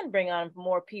I can bring on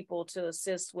more people to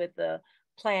assist with the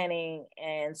planning,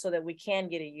 and so that we can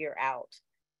get a year out.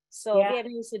 So if you have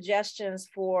any suggestions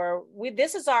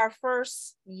this is our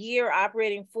first year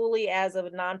operating fully as a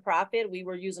nonprofit. We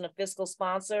were using a fiscal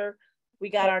sponsor. We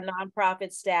got our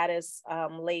nonprofit status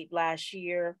late last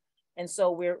year. And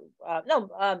so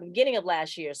beginning of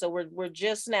last year. So we're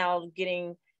just now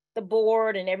getting the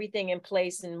board and everything in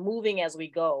place and moving as we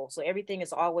go. So everything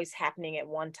is always happening at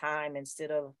one time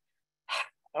instead of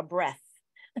a breath.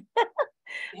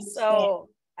 So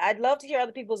I'd love to hear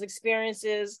other people's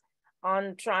experiences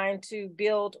on trying to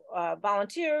build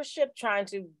volunteership, trying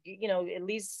to, at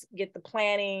least get the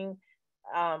planning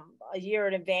a year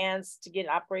in advance to get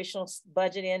an operational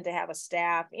budget in, to have a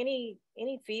staff. Any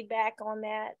feedback on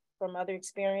that from other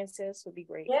experiences would be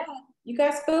great. Yeah, you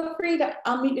guys feel free to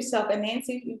unmute yourself. And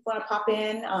Nancy, if you want to pop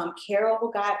in, Carol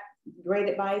got great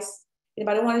advice.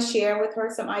 Anybody want to share with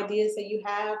her some ideas that you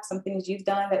have, some things you've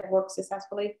done that work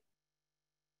successfully?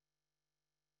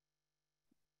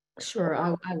 Sure,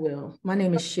 I will. My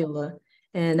name is Sheila,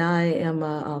 and I am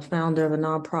a founder of a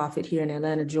nonprofit here in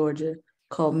Atlanta, Georgia,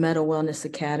 called Meta Wellness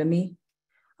Academy.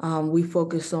 We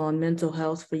focus on mental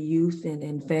health for youth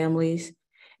and families,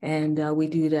 and we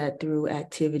do that through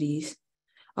activities.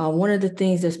 One of the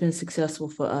things that's been successful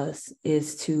for us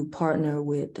is to partner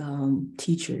with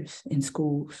teachers in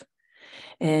schools.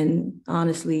 And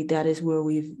honestly, that is where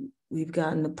we've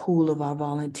gotten the pool of our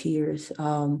volunteers.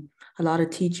 A lot of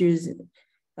teachers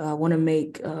want to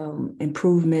make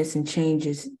improvements and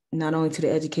changes, not only to the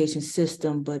education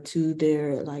system, but to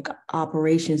their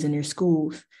operations in their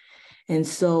schools. And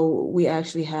so we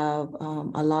actually have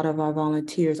a lot of our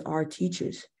volunteers are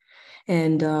teachers.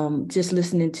 And just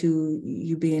listening to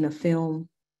you being a film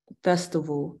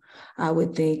festival, I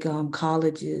would think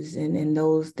colleges and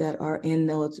those that are in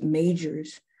those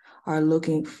majors are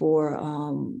looking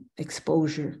for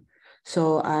exposure.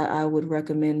 So I would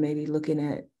recommend maybe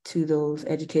looking to those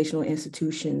educational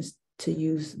institutions to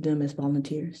use them as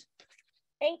volunteers.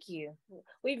 Thank you.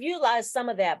 We've utilized some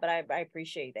of that, but I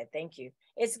appreciate that. Thank you.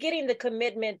 It's getting the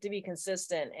commitment to be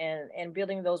consistent and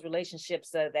building those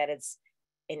relationships so that it's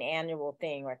an annual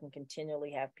thing where I can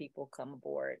continually have people come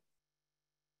aboard.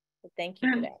 But thank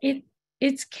you for that.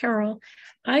 It's Carol.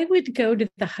 I would go to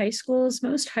the high schools.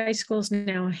 Most high schools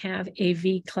now have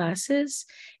AV classes,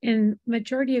 and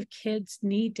majority of kids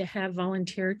need to have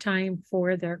volunteer time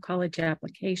for their college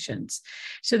applications.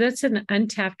 So that's an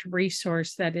untapped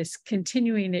resource that is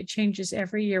continuing. It changes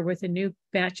every year with a new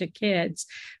batch of kids,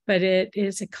 but it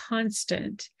is a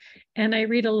constant. And I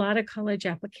read a lot of college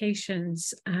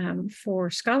applications for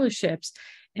scholarships.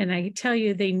 And I tell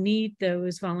you, they need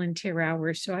those volunteer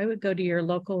hours. So I would go to your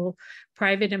local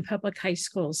private and public high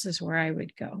schools is where I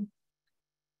would go.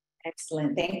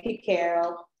 Excellent. Thank you,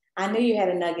 Carol. I knew you had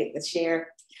a nugget to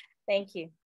share. Thank you.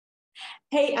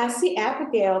 Hey, I see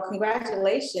Abigail.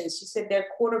 Congratulations. She said their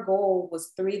quarter goal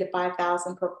was $3,000 to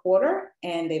 $5,000 per quarter,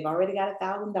 and they've already got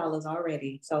 $1,000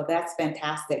 already. So that's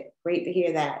fantastic. Great to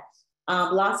hear that.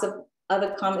 Lots of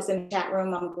other comments in the chat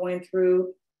room I'm going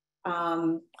through.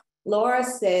 Laura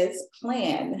says,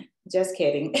 plan. Just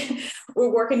kidding.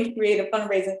 We're working to create a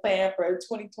fundraising plan for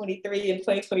 2023 and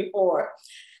 2024.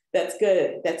 That's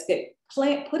good. That's good.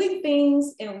 Putting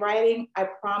things in writing, I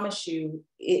promise you,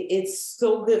 it's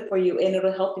so good for you, and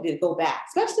it'll help you to go back,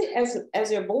 especially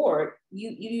as your board.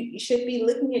 You should be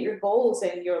looking at your goals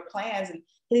and your plans and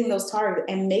hitting those targets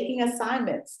and making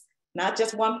assignments, not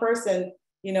just one person,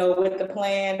 with the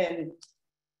plan and,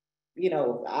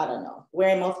 I don't know,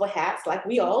 wearing multiple hats like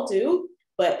we all do.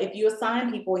 But if you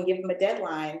assign people and give them a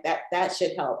deadline, that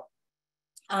should help.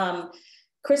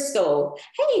 Crystal,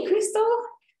 hey, Crystal.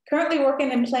 Currently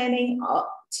working and planning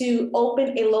to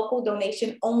open a local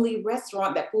donation-only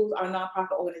restaurant that fuels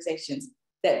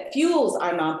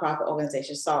our nonprofit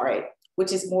organizations,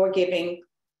 which is more giving,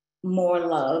 more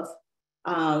love,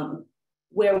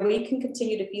 where we can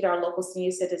continue to feed our local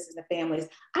senior citizens and families.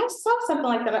 I saw something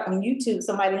like that on YouTube.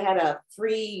 Somebody had a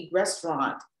free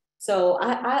restaurant. So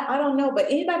I don't know, but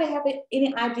anybody have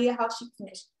any idea how she can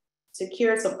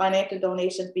secure some financial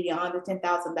donations beyond the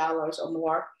 $10,000 or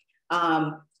more?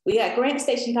 We got Grant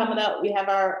Station coming up. We have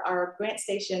our Grant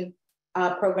Station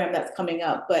program that's coming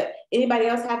up. But anybody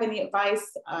else have any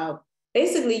advice?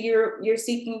 Basically, you're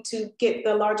seeking to get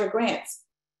the larger grants.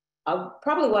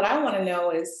 Probably what I want to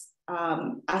know is,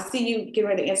 I see you get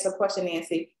ready to answer the question,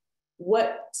 Nancy.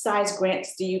 What size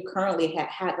grants do you currently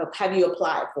have you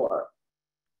applied for?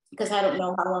 Because I don't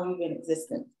know how long you've been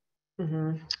existing.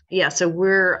 Mm-hmm. Yeah, so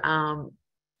we're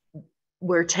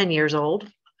 10 years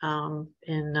old.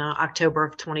 In October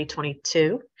of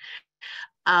 2022.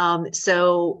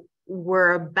 So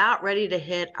we're about ready to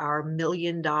hit our $1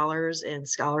 million in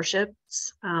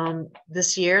scholarships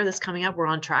this coming up. We're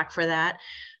on track for that.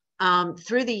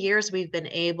 Through the years, we've been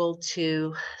able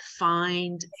to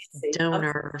find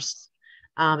donors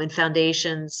and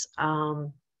foundations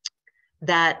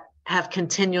that have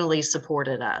continually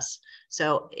supported us.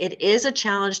 So it is a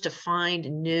challenge to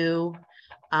find new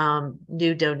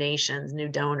donations, new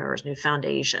donors, new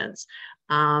foundations.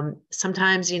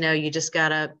 Sometimes, you just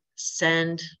gotta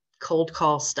send cold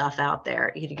call stuff out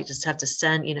there. You just have to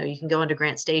send, you can go into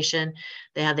Grant Station.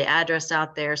 They have the address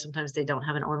out there. Sometimes they don't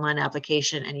have an online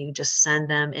application, and you just send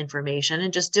them information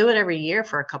and just do it every year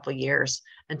for a couple of years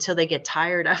until they get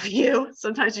tired of you.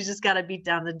 Sometimes you just gotta beat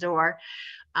down the door.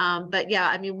 But yeah,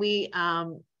 I mean, we've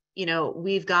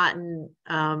gotten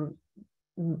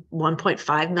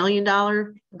 $1.5 million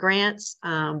grants.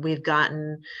 We've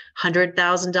gotten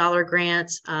 $100,000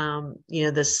 grants.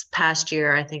 This past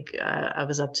year, I think I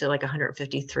was up to like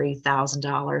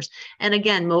 $153,000. And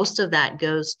again, most of that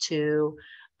goes to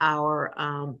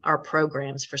our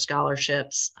programs for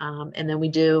scholarships. And then we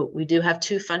do have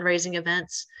 2 fundraising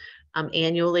events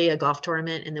annually, a golf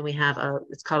tournament, and then we have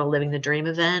it's called a Living the Dream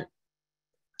event.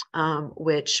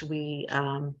 Which we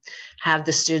have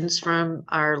the students from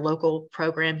our local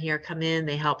program here come in,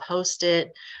 they help host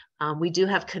it. We do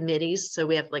have committees. So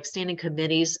we have like standing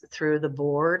committees through the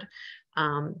board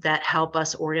that help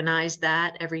us organize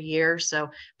that every year. So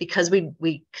because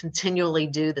we continually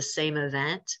do the same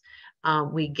event,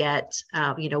 we get,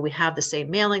 we have the same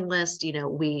mailing list,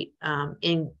 we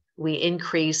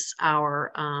increase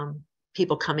our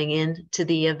people coming in to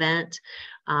the event.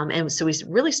 And so we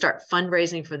really start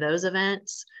fundraising for those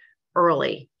events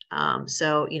early.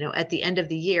 So, at the end of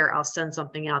the year, I'll send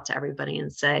something out to everybody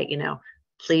and say,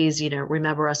 please,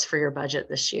 remember us for your budget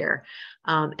this year.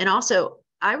 And also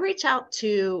I reach out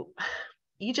to,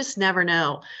 you just never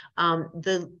know,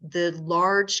 the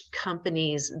large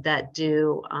companies that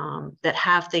do, that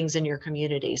have things in your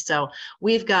community. So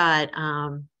we've got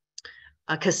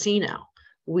a casino.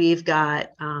 We've got,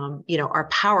 our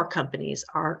power companies,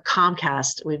 our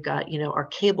Comcast, we've got, our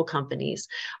cable companies,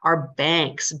 our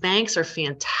banks. Banks are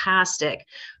fantastic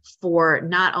for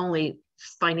not only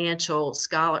financial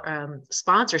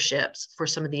sponsorships for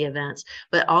some of the events,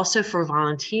 but also for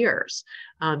volunteers,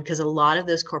 because a lot of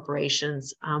those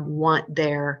corporations want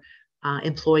their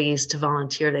employees to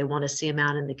volunteer. They want to see them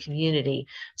out in the community.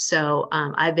 So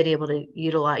I've been able to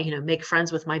utilize, make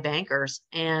friends with my bankers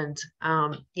and,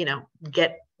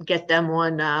 get them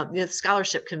on the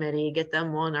scholarship committee, get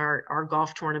them on our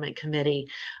golf tournament committee,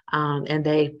 and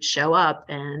they show up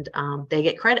and they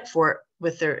get credit for it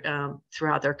with their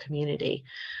throughout their community.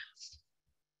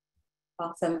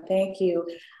 Awesome, thank you.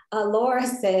 Laura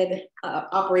said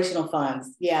operational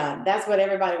funds. Yeah, that's what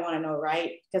everybody want to know,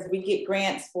 right? Because we get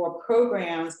grants for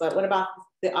programs, but what about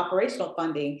the operational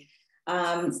funding?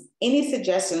 Any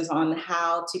suggestions on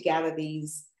how to gather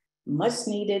these much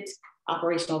needed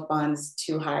operational funds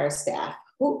to hire staff?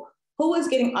 Who is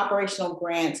getting operational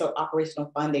grants or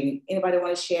operational funding? Anybody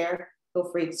want to share?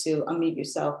 Feel free to unmute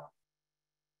yourself.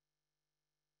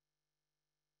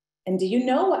 And do you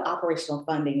know what operational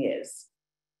funding is?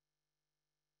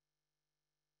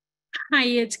 Hi,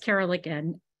 it's Carol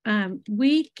again.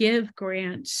 We give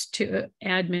grants to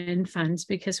admin funds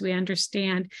because we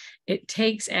understand it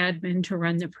takes admin to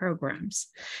run the programs.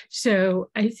 So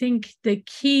I think the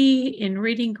key in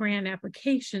reading grant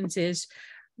applications is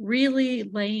really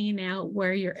laying out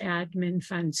where your admin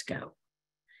funds go.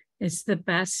 It's the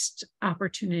best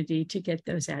opportunity to get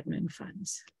those admin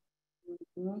funds.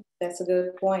 That's a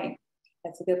good point.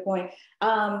 That's a good point.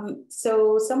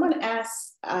 So someone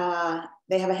asked,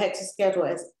 they have a hectic schedule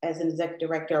as an executive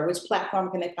director. Which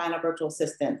platform can they find a virtual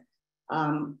assistant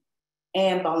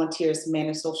and volunteers to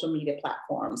manage social media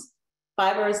platforms?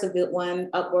 Fiverr is a good one.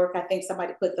 Upwork, I think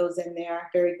somebody put those in there.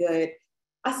 Very good.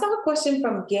 I saw a question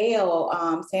from Gail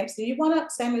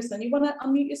Samuelson. You want to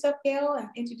unmute yourself, Gail, and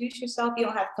introduce yourself? You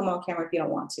don't have to come on camera if you don't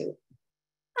want to.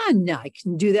 No, I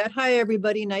can do that. Hi,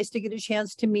 everybody. Nice to get a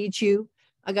chance to meet you.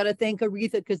 I got to thank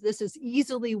Aretha because this is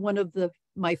easily one of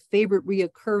my favorite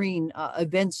reoccurring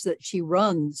events that she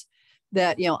runs.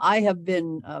 That, I have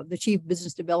been the Chief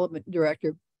Business Development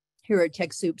Director here at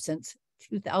TechSoup since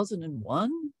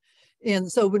 2001.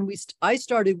 And so when I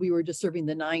started, we were just serving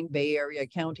the 9 Bay Area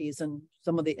counties and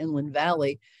some of the Inland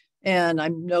Valley. And I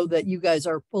know that you guys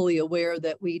are fully aware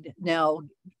that we now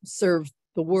serve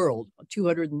the world,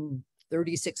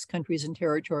 236 countries and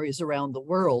territories around the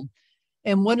world.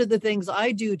 And one of the things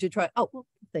I do to try,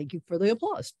 thank you for the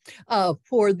applause,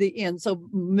 and so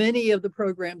many of the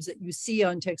programs that you see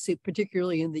on TechSoup,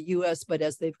 particularly in the US, but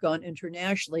as they've gone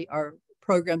internationally, are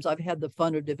programs I've had the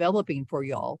fun of developing for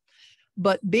y'all.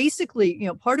 But basically,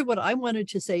 part of what I wanted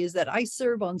to say is that I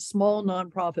serve on small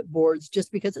nonprofit boards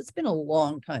just because it's been a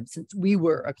long time since we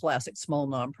were a classic small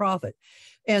nonprofit.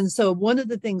 And so one of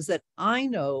the things that I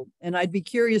know, and I'd be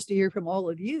curious to hear from all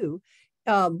of you,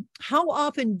 how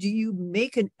often do you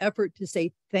make an effort to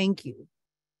say thank you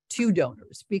to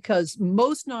donors? Because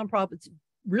most nonprofits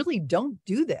really don't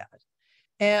do that.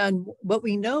 And what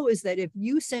we know is that if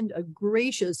you send a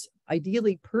gracious,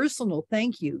 ideally personal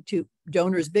thank you to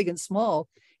donors big and small,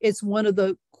 it's one of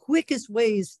the quickest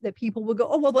ways that people will go,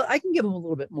 oh, well, I can give them a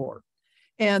little bit more.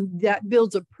 And that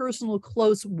builds a personal,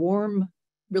 close, warm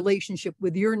relationship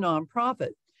with your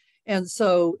nonprofit. And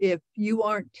so if you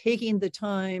aren't taking the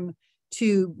time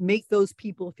to make those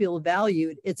people feel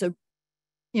valued, it's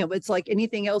like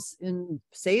anything else in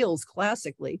sales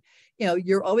classically.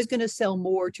 You're always going to sell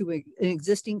more to an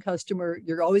existing customer.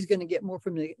 You're always going to get more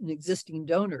from an existing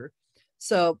donor.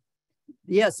 So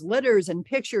yes, letters and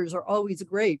pictures are always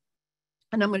great.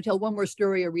 And I'm going to tell one more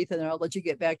story, Aretha, and I'll let you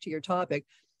get back to your topic.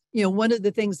 One of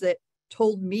the things that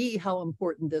told me how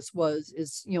important this was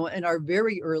is, in our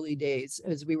very early days,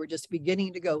 as we were just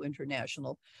beginning to go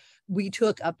international, we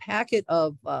took a packet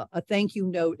of a thank you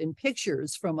note and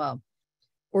pictures from a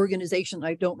organization,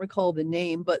 I don't recall the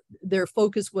name, but their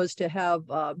focus was to have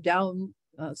Down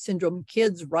syndrome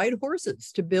kids ride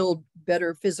horses to build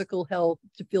better physical health,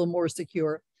 to feel more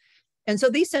secure. And so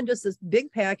they sent us this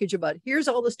big package about, here's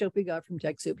all the stuff we got from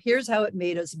TechSoup. Here's how it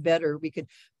made us better. We could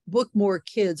book more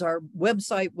kids. Our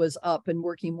website was up and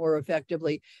working more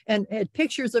effectively, and had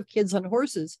pictures of kids on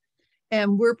horses.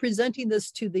 And we're presenting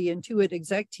this to the Intuit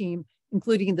exec team,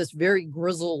 including this very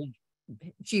grizzled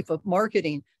chief of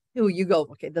marketing, who you go,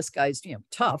 okay, this guy's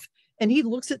tough. And he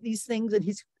looks at these things and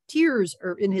his tears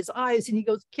are in his eyes. And he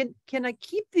goes, can I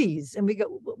keep these? And we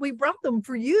go, we brought them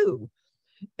for you.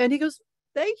 And he goes,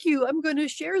 thank you. I'm going to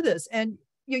share this. And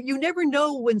you never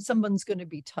know when someone's going to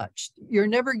be touched. You're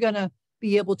never going to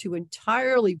be able to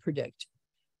entirely predict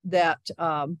that.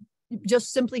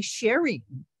 Just simply sharing,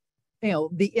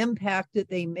 the impact that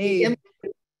they made.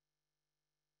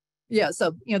 Yeah.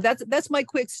 So, that's my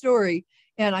quick story.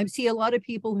 And I see a lot of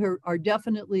people who are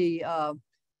definitely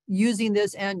using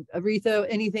this. And Aretha,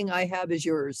 anything I have is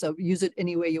yours. So use it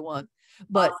any way you want.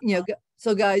 But,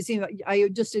 so guys, I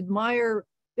just admire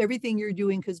everything you're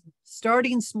doing, because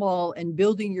starting small and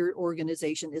building your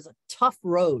organization is a tough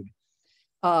road.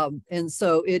 And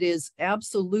so it is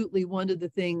absolutely one of the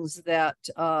things that,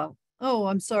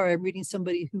 I'm sorry, I'm reading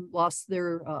somebody who lost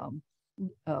their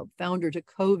founder to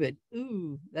COVID.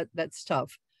 Ooh, that's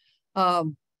tough.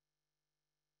 I'm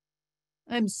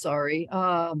sorry.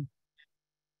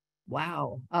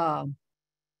 Wow.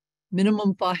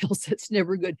 Minimum files, that's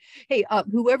never good. Hey,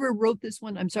 whoever wrote this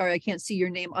one, I'm sorry, I can't see your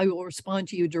name. I will respond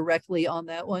to you directly on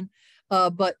that one.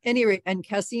 But anyway, and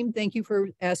Kasim, thank you for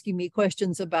asking me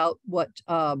questions about what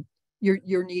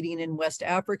you're needing in West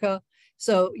Africa.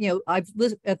 So, I've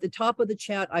at the top of the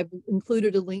chat, I've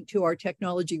included a link to our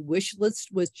technology wish list,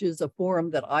 which is a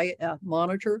forum that I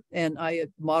monitor and I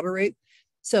moderate.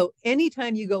 So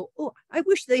anytime you go, oh, I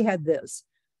wish they had this,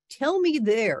 tell me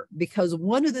there, because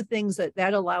one of the things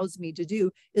that allows me to do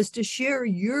is to share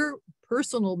your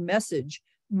personal message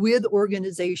with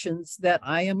organizations that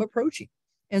I am approaching.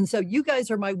 And so you guys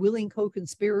are my willing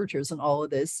co-conspirators in all of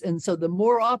this. And so the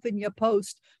more often you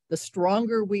post, the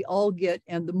stronger we all get,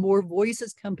 and the more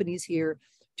voices companies hear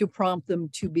to prompt them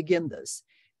to begin this.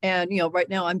 And, you know, right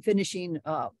now I'm finishing,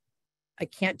 I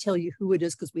can't tell you who it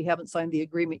is because we haven't signed the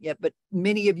agreement yet, but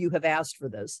many of you have asked for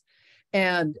this.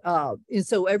 And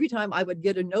so every time I would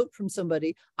get a note from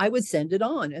somebody, I would send it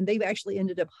on. And they've actually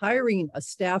ended up hiring a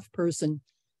staff person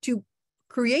to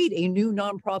create a new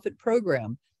nonprofit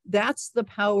program. That's the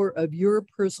power of your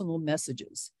personal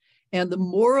messages. And the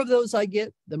more of those I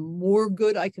get, the more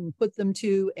good I can put them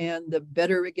to, and the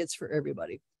better it gets for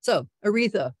everybody. So,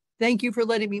 Aretha, thank you for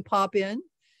letting me pop in.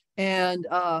 And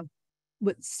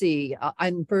let's see,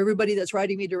 and for everybody that's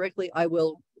writing me directly, I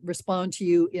will respond to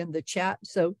you in the chat.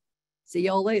 So, see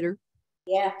y'all later.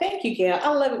 Yeah, thank you, Gail.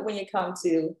 I love it when you come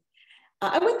to.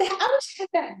 I wish I had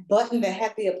that button that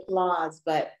had the applause,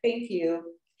 but thank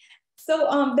you.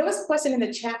 So there was a question in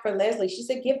the chat for Leslie. She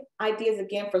said, give ideas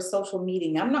again for social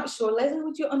meeting. I'm not sure. Leslie,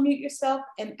 would you unmute yourself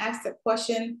and ask the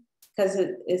question? Because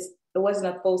it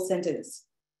wasn't a full sentence.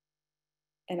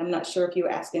 And I'm not sure if you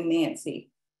were asking Nancy.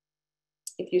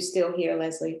 If you're still here,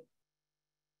 Leslie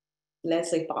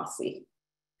Fossey.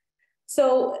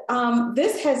 So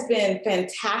this has been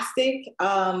fantastic.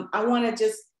 I want to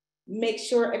just make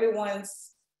sure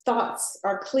everyone's thoughts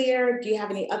are clear. Do you have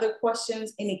any other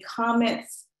questions, any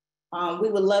comments? We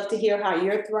would love to hear how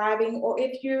you're thriving, or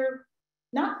if you're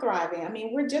not thriving. I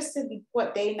mean, we're just in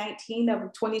day 19 of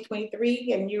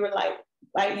 2023, and you were like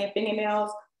biting your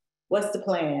fingernails. What's the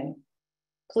plan?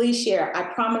 Please share.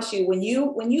 I promise you, when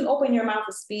you open your mouth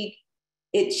to speak,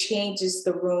 it changes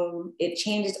the room. It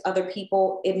changes other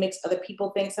people. It makes other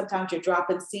people think. Sometimes you're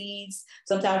dropping seeds.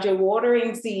 Sometimes you're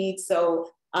watering seeds. So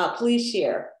please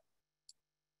share.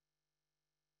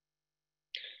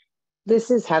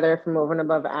 This is Heather from Over and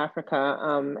Above Africa.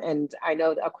 And I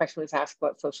know a question was asked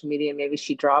about social media. Maybe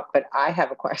she dropped, but I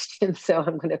have a question. So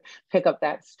I'm going to pick up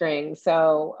that string.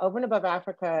 So Over and Above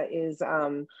Africa is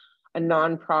a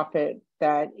nonprofit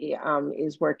that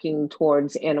is working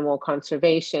towards animal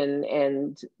conservation.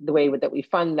 And the way that we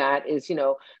fund that is, you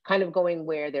know, kind of going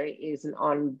where there is an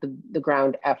on the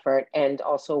ground effort, and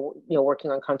also, you know,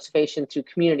 working on conservation through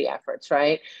community efforts,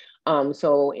 right?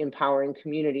 So empowering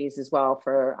communities as well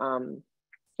for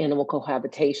animal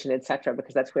cohabitation, et cetera,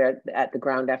 because that's where at the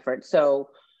ground effort. So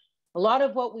a lot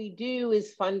of what we do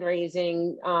is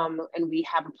fundraising, and we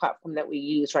have a platform that we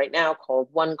use right now called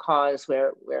One Cause,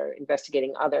 where we're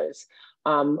investigating others.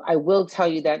 I will tell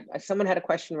you that someone had a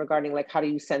question regarding, like, how do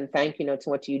you send thank you notes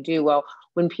and what do you do? Well,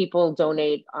 when people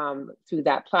donate through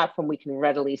that platform, we can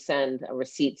readily send a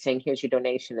receipt saying, here's your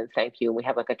donation and thank you. And we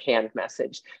have like a canned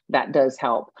message that does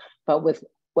help. But with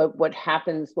what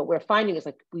happens, what we're finding is,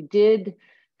 like, we did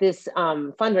this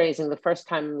fundraising the first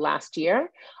time last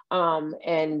year.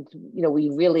 And, you know, we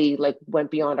really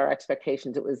went beyond our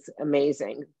expectations. It was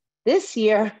amazing. This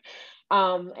year,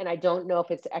 and I don't know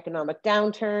if it's economic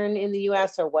downturn in the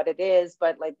US or what it is,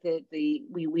 but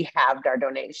we halved our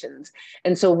donations.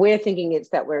 And so we're thinking it's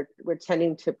that we're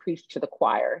tending to preach to the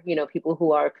choir. You know, people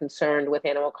who are concerned with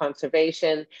animal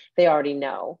conservation, they already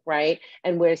know, right?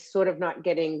 And we're sort of not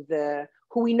getting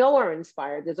who we know are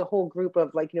inspired. There's a whole group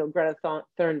of Greta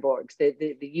Thunbergs,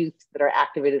 the youth that are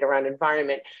activated around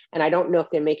environment. And I don't know if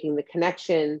they're making the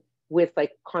connection with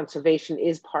conservation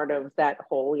is part of that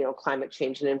whole, climate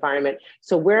change and environment.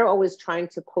 So we're always trying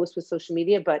to post with social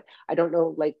media, but I don't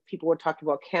know, people were talking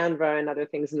about Canva and other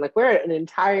things, and we're an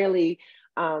entirely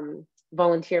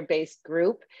volunteer-based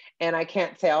group. And I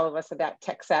can't say all of us are that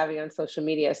tech savvy on social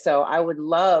media. So I would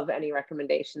love any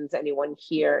recommendations anyone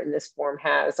here in this forum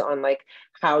has on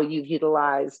how you've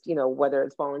utilized, whether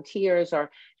it's volunteers or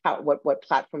what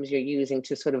platforms you're using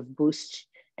to sort of boost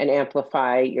and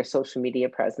amplify your social media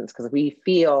presence, because we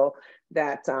feel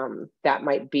that that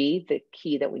might be the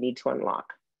key that we need to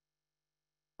unlock.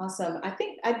 Awesome. I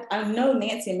think I know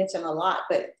Nancy mentioned a lot,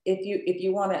 but if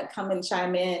you want to come and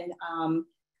chime in,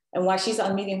 and while she's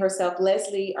unmuting herself,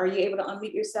 Leslie, are you able to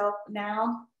unmute yourself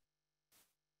now?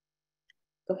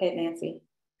 Go ahead, Nancy.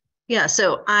 Yeah,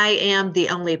 so I am the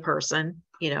only person,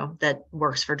 that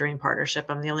works for D.R.E.A.M Partnership.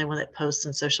 I'm the only one that posts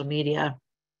on social media.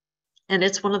 And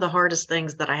it's one of the hardest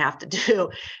things that I have to do,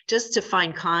 just to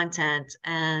find content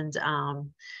and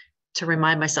to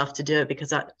remind myself to do it,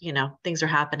 because things are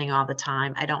happening all the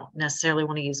time. I don't necessarily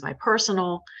want to use my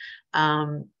personal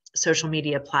social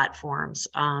media platforms.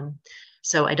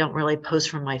 So I don't really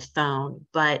post from my phone.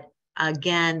 But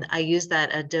again, I use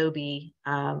that Adobe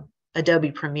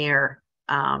Premiere,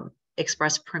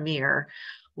 Express Premiere,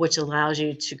 which allows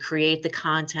you to create the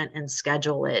content and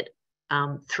schedule it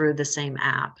through the same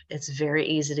app. It's very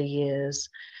easy to use.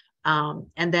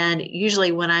 And then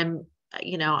usually when I'm,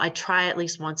 I try at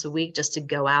least once a week just to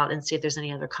go out and see if there's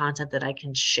any other content that I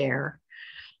can share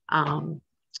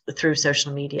through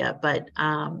social media. But,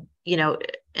 and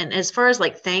as far as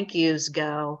like thank yous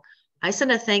go, I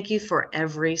send a thank you for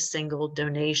every single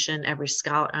donation, every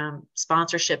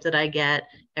sponsorship that I get,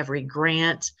 every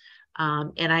grant.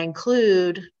 And I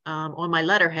include on my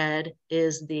letterhead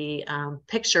is the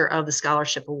picture of the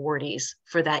scholarship awardees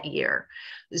for that year.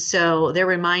 So they're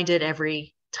reminded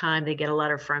every time they get a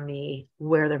letter from me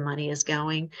where their money is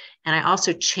going. And I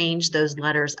also change those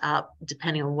letters up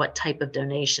depending on what type of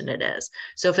donation it is.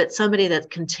 So if it's somebody that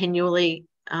continually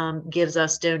gives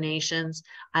us donations,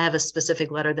 I have a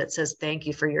specific letter that says, thank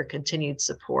you for your continued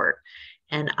support.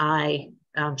 And I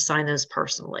sign those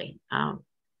personally.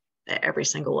 Every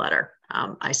single letter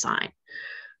I sign.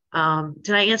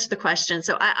 Did I answer the question?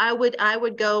 So I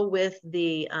would go with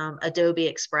the Adobe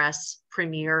Express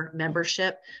Premier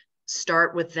membership.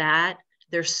 Start with that.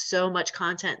 There's so much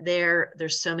content there.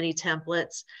 There's so many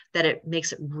templates that it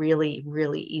makes it really,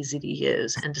 really easy to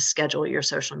use and to schedule your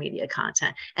social media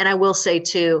content. And I will say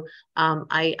too,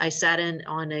 I sat in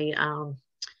on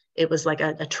it was like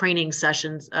a training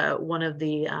sessions. One of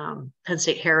the Penn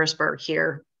State Harrisburg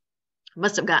here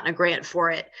must have gotten a grant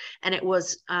for it. And it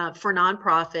was for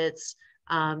nonprofits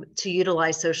to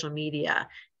utilize social media.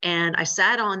 And I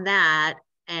sat on that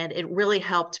and it really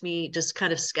helped me just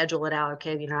kind of schedule it out.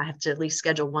 Okay, I have to at least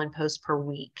schedule one post per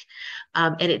week.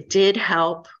 And it did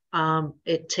help.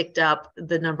 It ticked up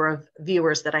the number of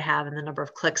viewers that I have and the number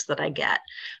of clicks that I get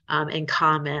and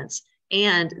comments.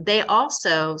 And they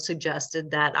also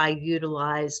suggested that I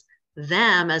utilize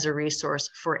them as a resource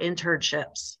for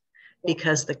internships,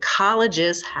 because the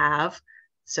colleges have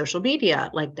social media.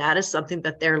 Like that is something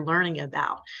that they're learning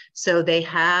about. So they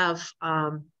have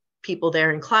people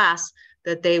there in class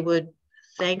that they would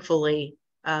thankfully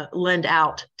lend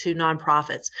out to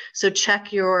nonprofits. So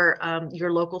check your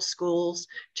local schools,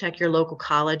 check your local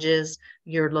colleges,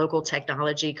 your local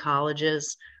technology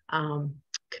colleges,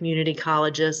 community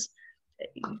colleges.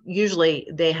 Usually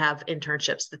they have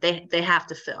internships that they have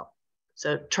to fill.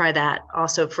 So try that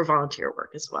also for volunteer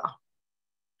work as well.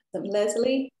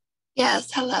 Leslie?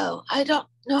 Yes, hello. I don't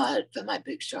know how to put my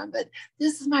picture on, but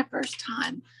this is my first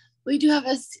time. We do have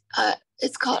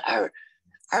it's called,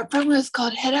 our program is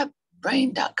called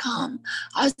headupbrain.com.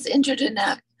 I was injured in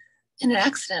an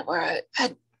accident where I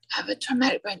have a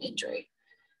traumatic brain injury.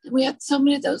 And we have so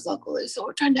many of those locally. So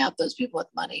we're trying to help those people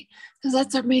with money because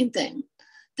that's our main thing.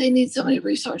 They need so many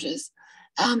resources.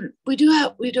 We do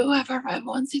have our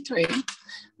 501c3.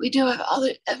 We do have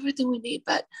everything we need,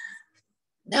 but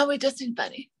now we just need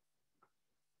money.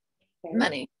 Okay.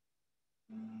 Money.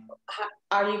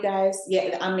 Are you guys,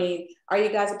 are you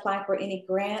guys applying for any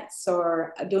grants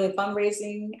or doing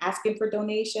fundraising, asking for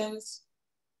donations?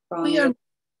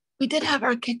 We did have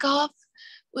our kickoff.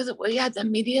 We had the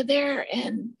media there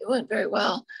and it went very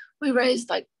well. We raised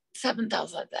like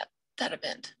 $7,000 at that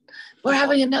event. We're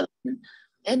having another one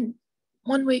in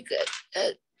 1 week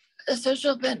at a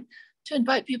social event to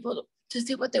invite people to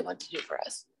see what they want to do for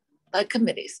us, like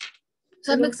committees. Does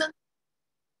that make sense?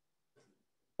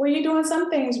 Well, you're doing some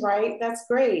things right. That's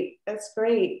great. That's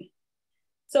great.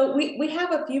 So we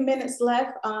have a few minutes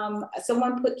left.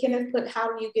 Kenneth put,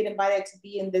 how do you get invited to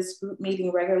be in this group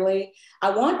meeting regularly?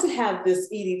 I want to have this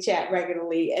ED chat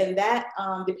regularly, and that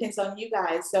depends on you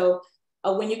guys. So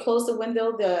when you close the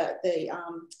window, the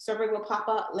survey will pop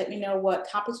up. Let me know what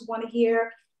topics you want to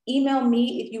hear. Email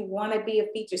me if you want to be a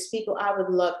featured speaker. I would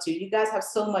love to. You guys have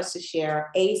so much to share.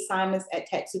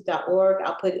 asimons@techsoup.org.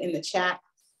 I'll put it in the chat.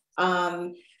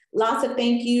 Lots of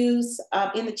thank yous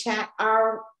in the chat.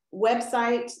 Our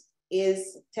website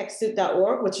is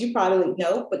TechSoup.org, which you probably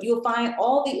know, but you'll find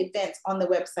all the events on the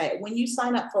website. When you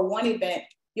sign up for one event,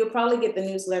 you'll probably get the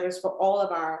newsletters for all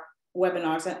of our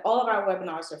webinars, and all of our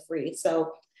webinars are free.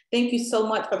 So thank you so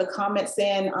much for the comments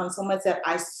in. Someone said,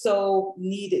 I so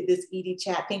needed this ED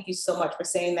chat. Thank you so much for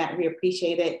saying that. We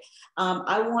appreciate it.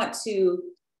 I want to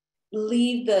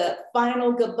leave the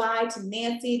final goodbye to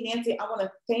Nancy. Nancy, I want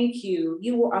to thank you.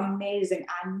 You were amazing.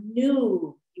 I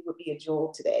knew you would be a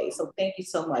jewel today. So thank you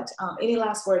so much. Any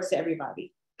last words to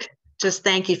everybody? Just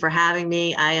thank you for having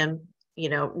me. I am,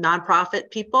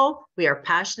 nonprofit people. We are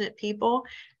passionate people.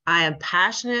 I am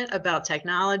passionate about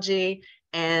technology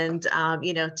and,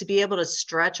 to be able to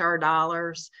stretch our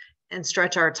dollars and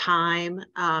stretch our time.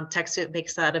 TechSoup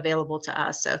makes that available to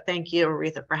us. So thank you,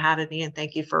 Aretha, for having me, and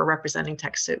thank you for representing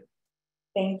TechSoup.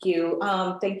 Thank you.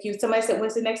 Thank you. Somebody said,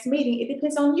 when's the next meeting? It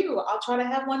depends on you. I'll try to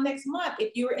have one next month.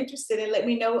 If you are interested, and let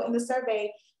me know in the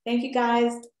survey. Thank you,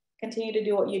 guys. Continue to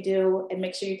do what you do and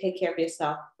make sure you take care of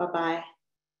yourself. Bye-bye.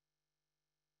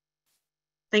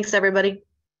 Thanks, everybody.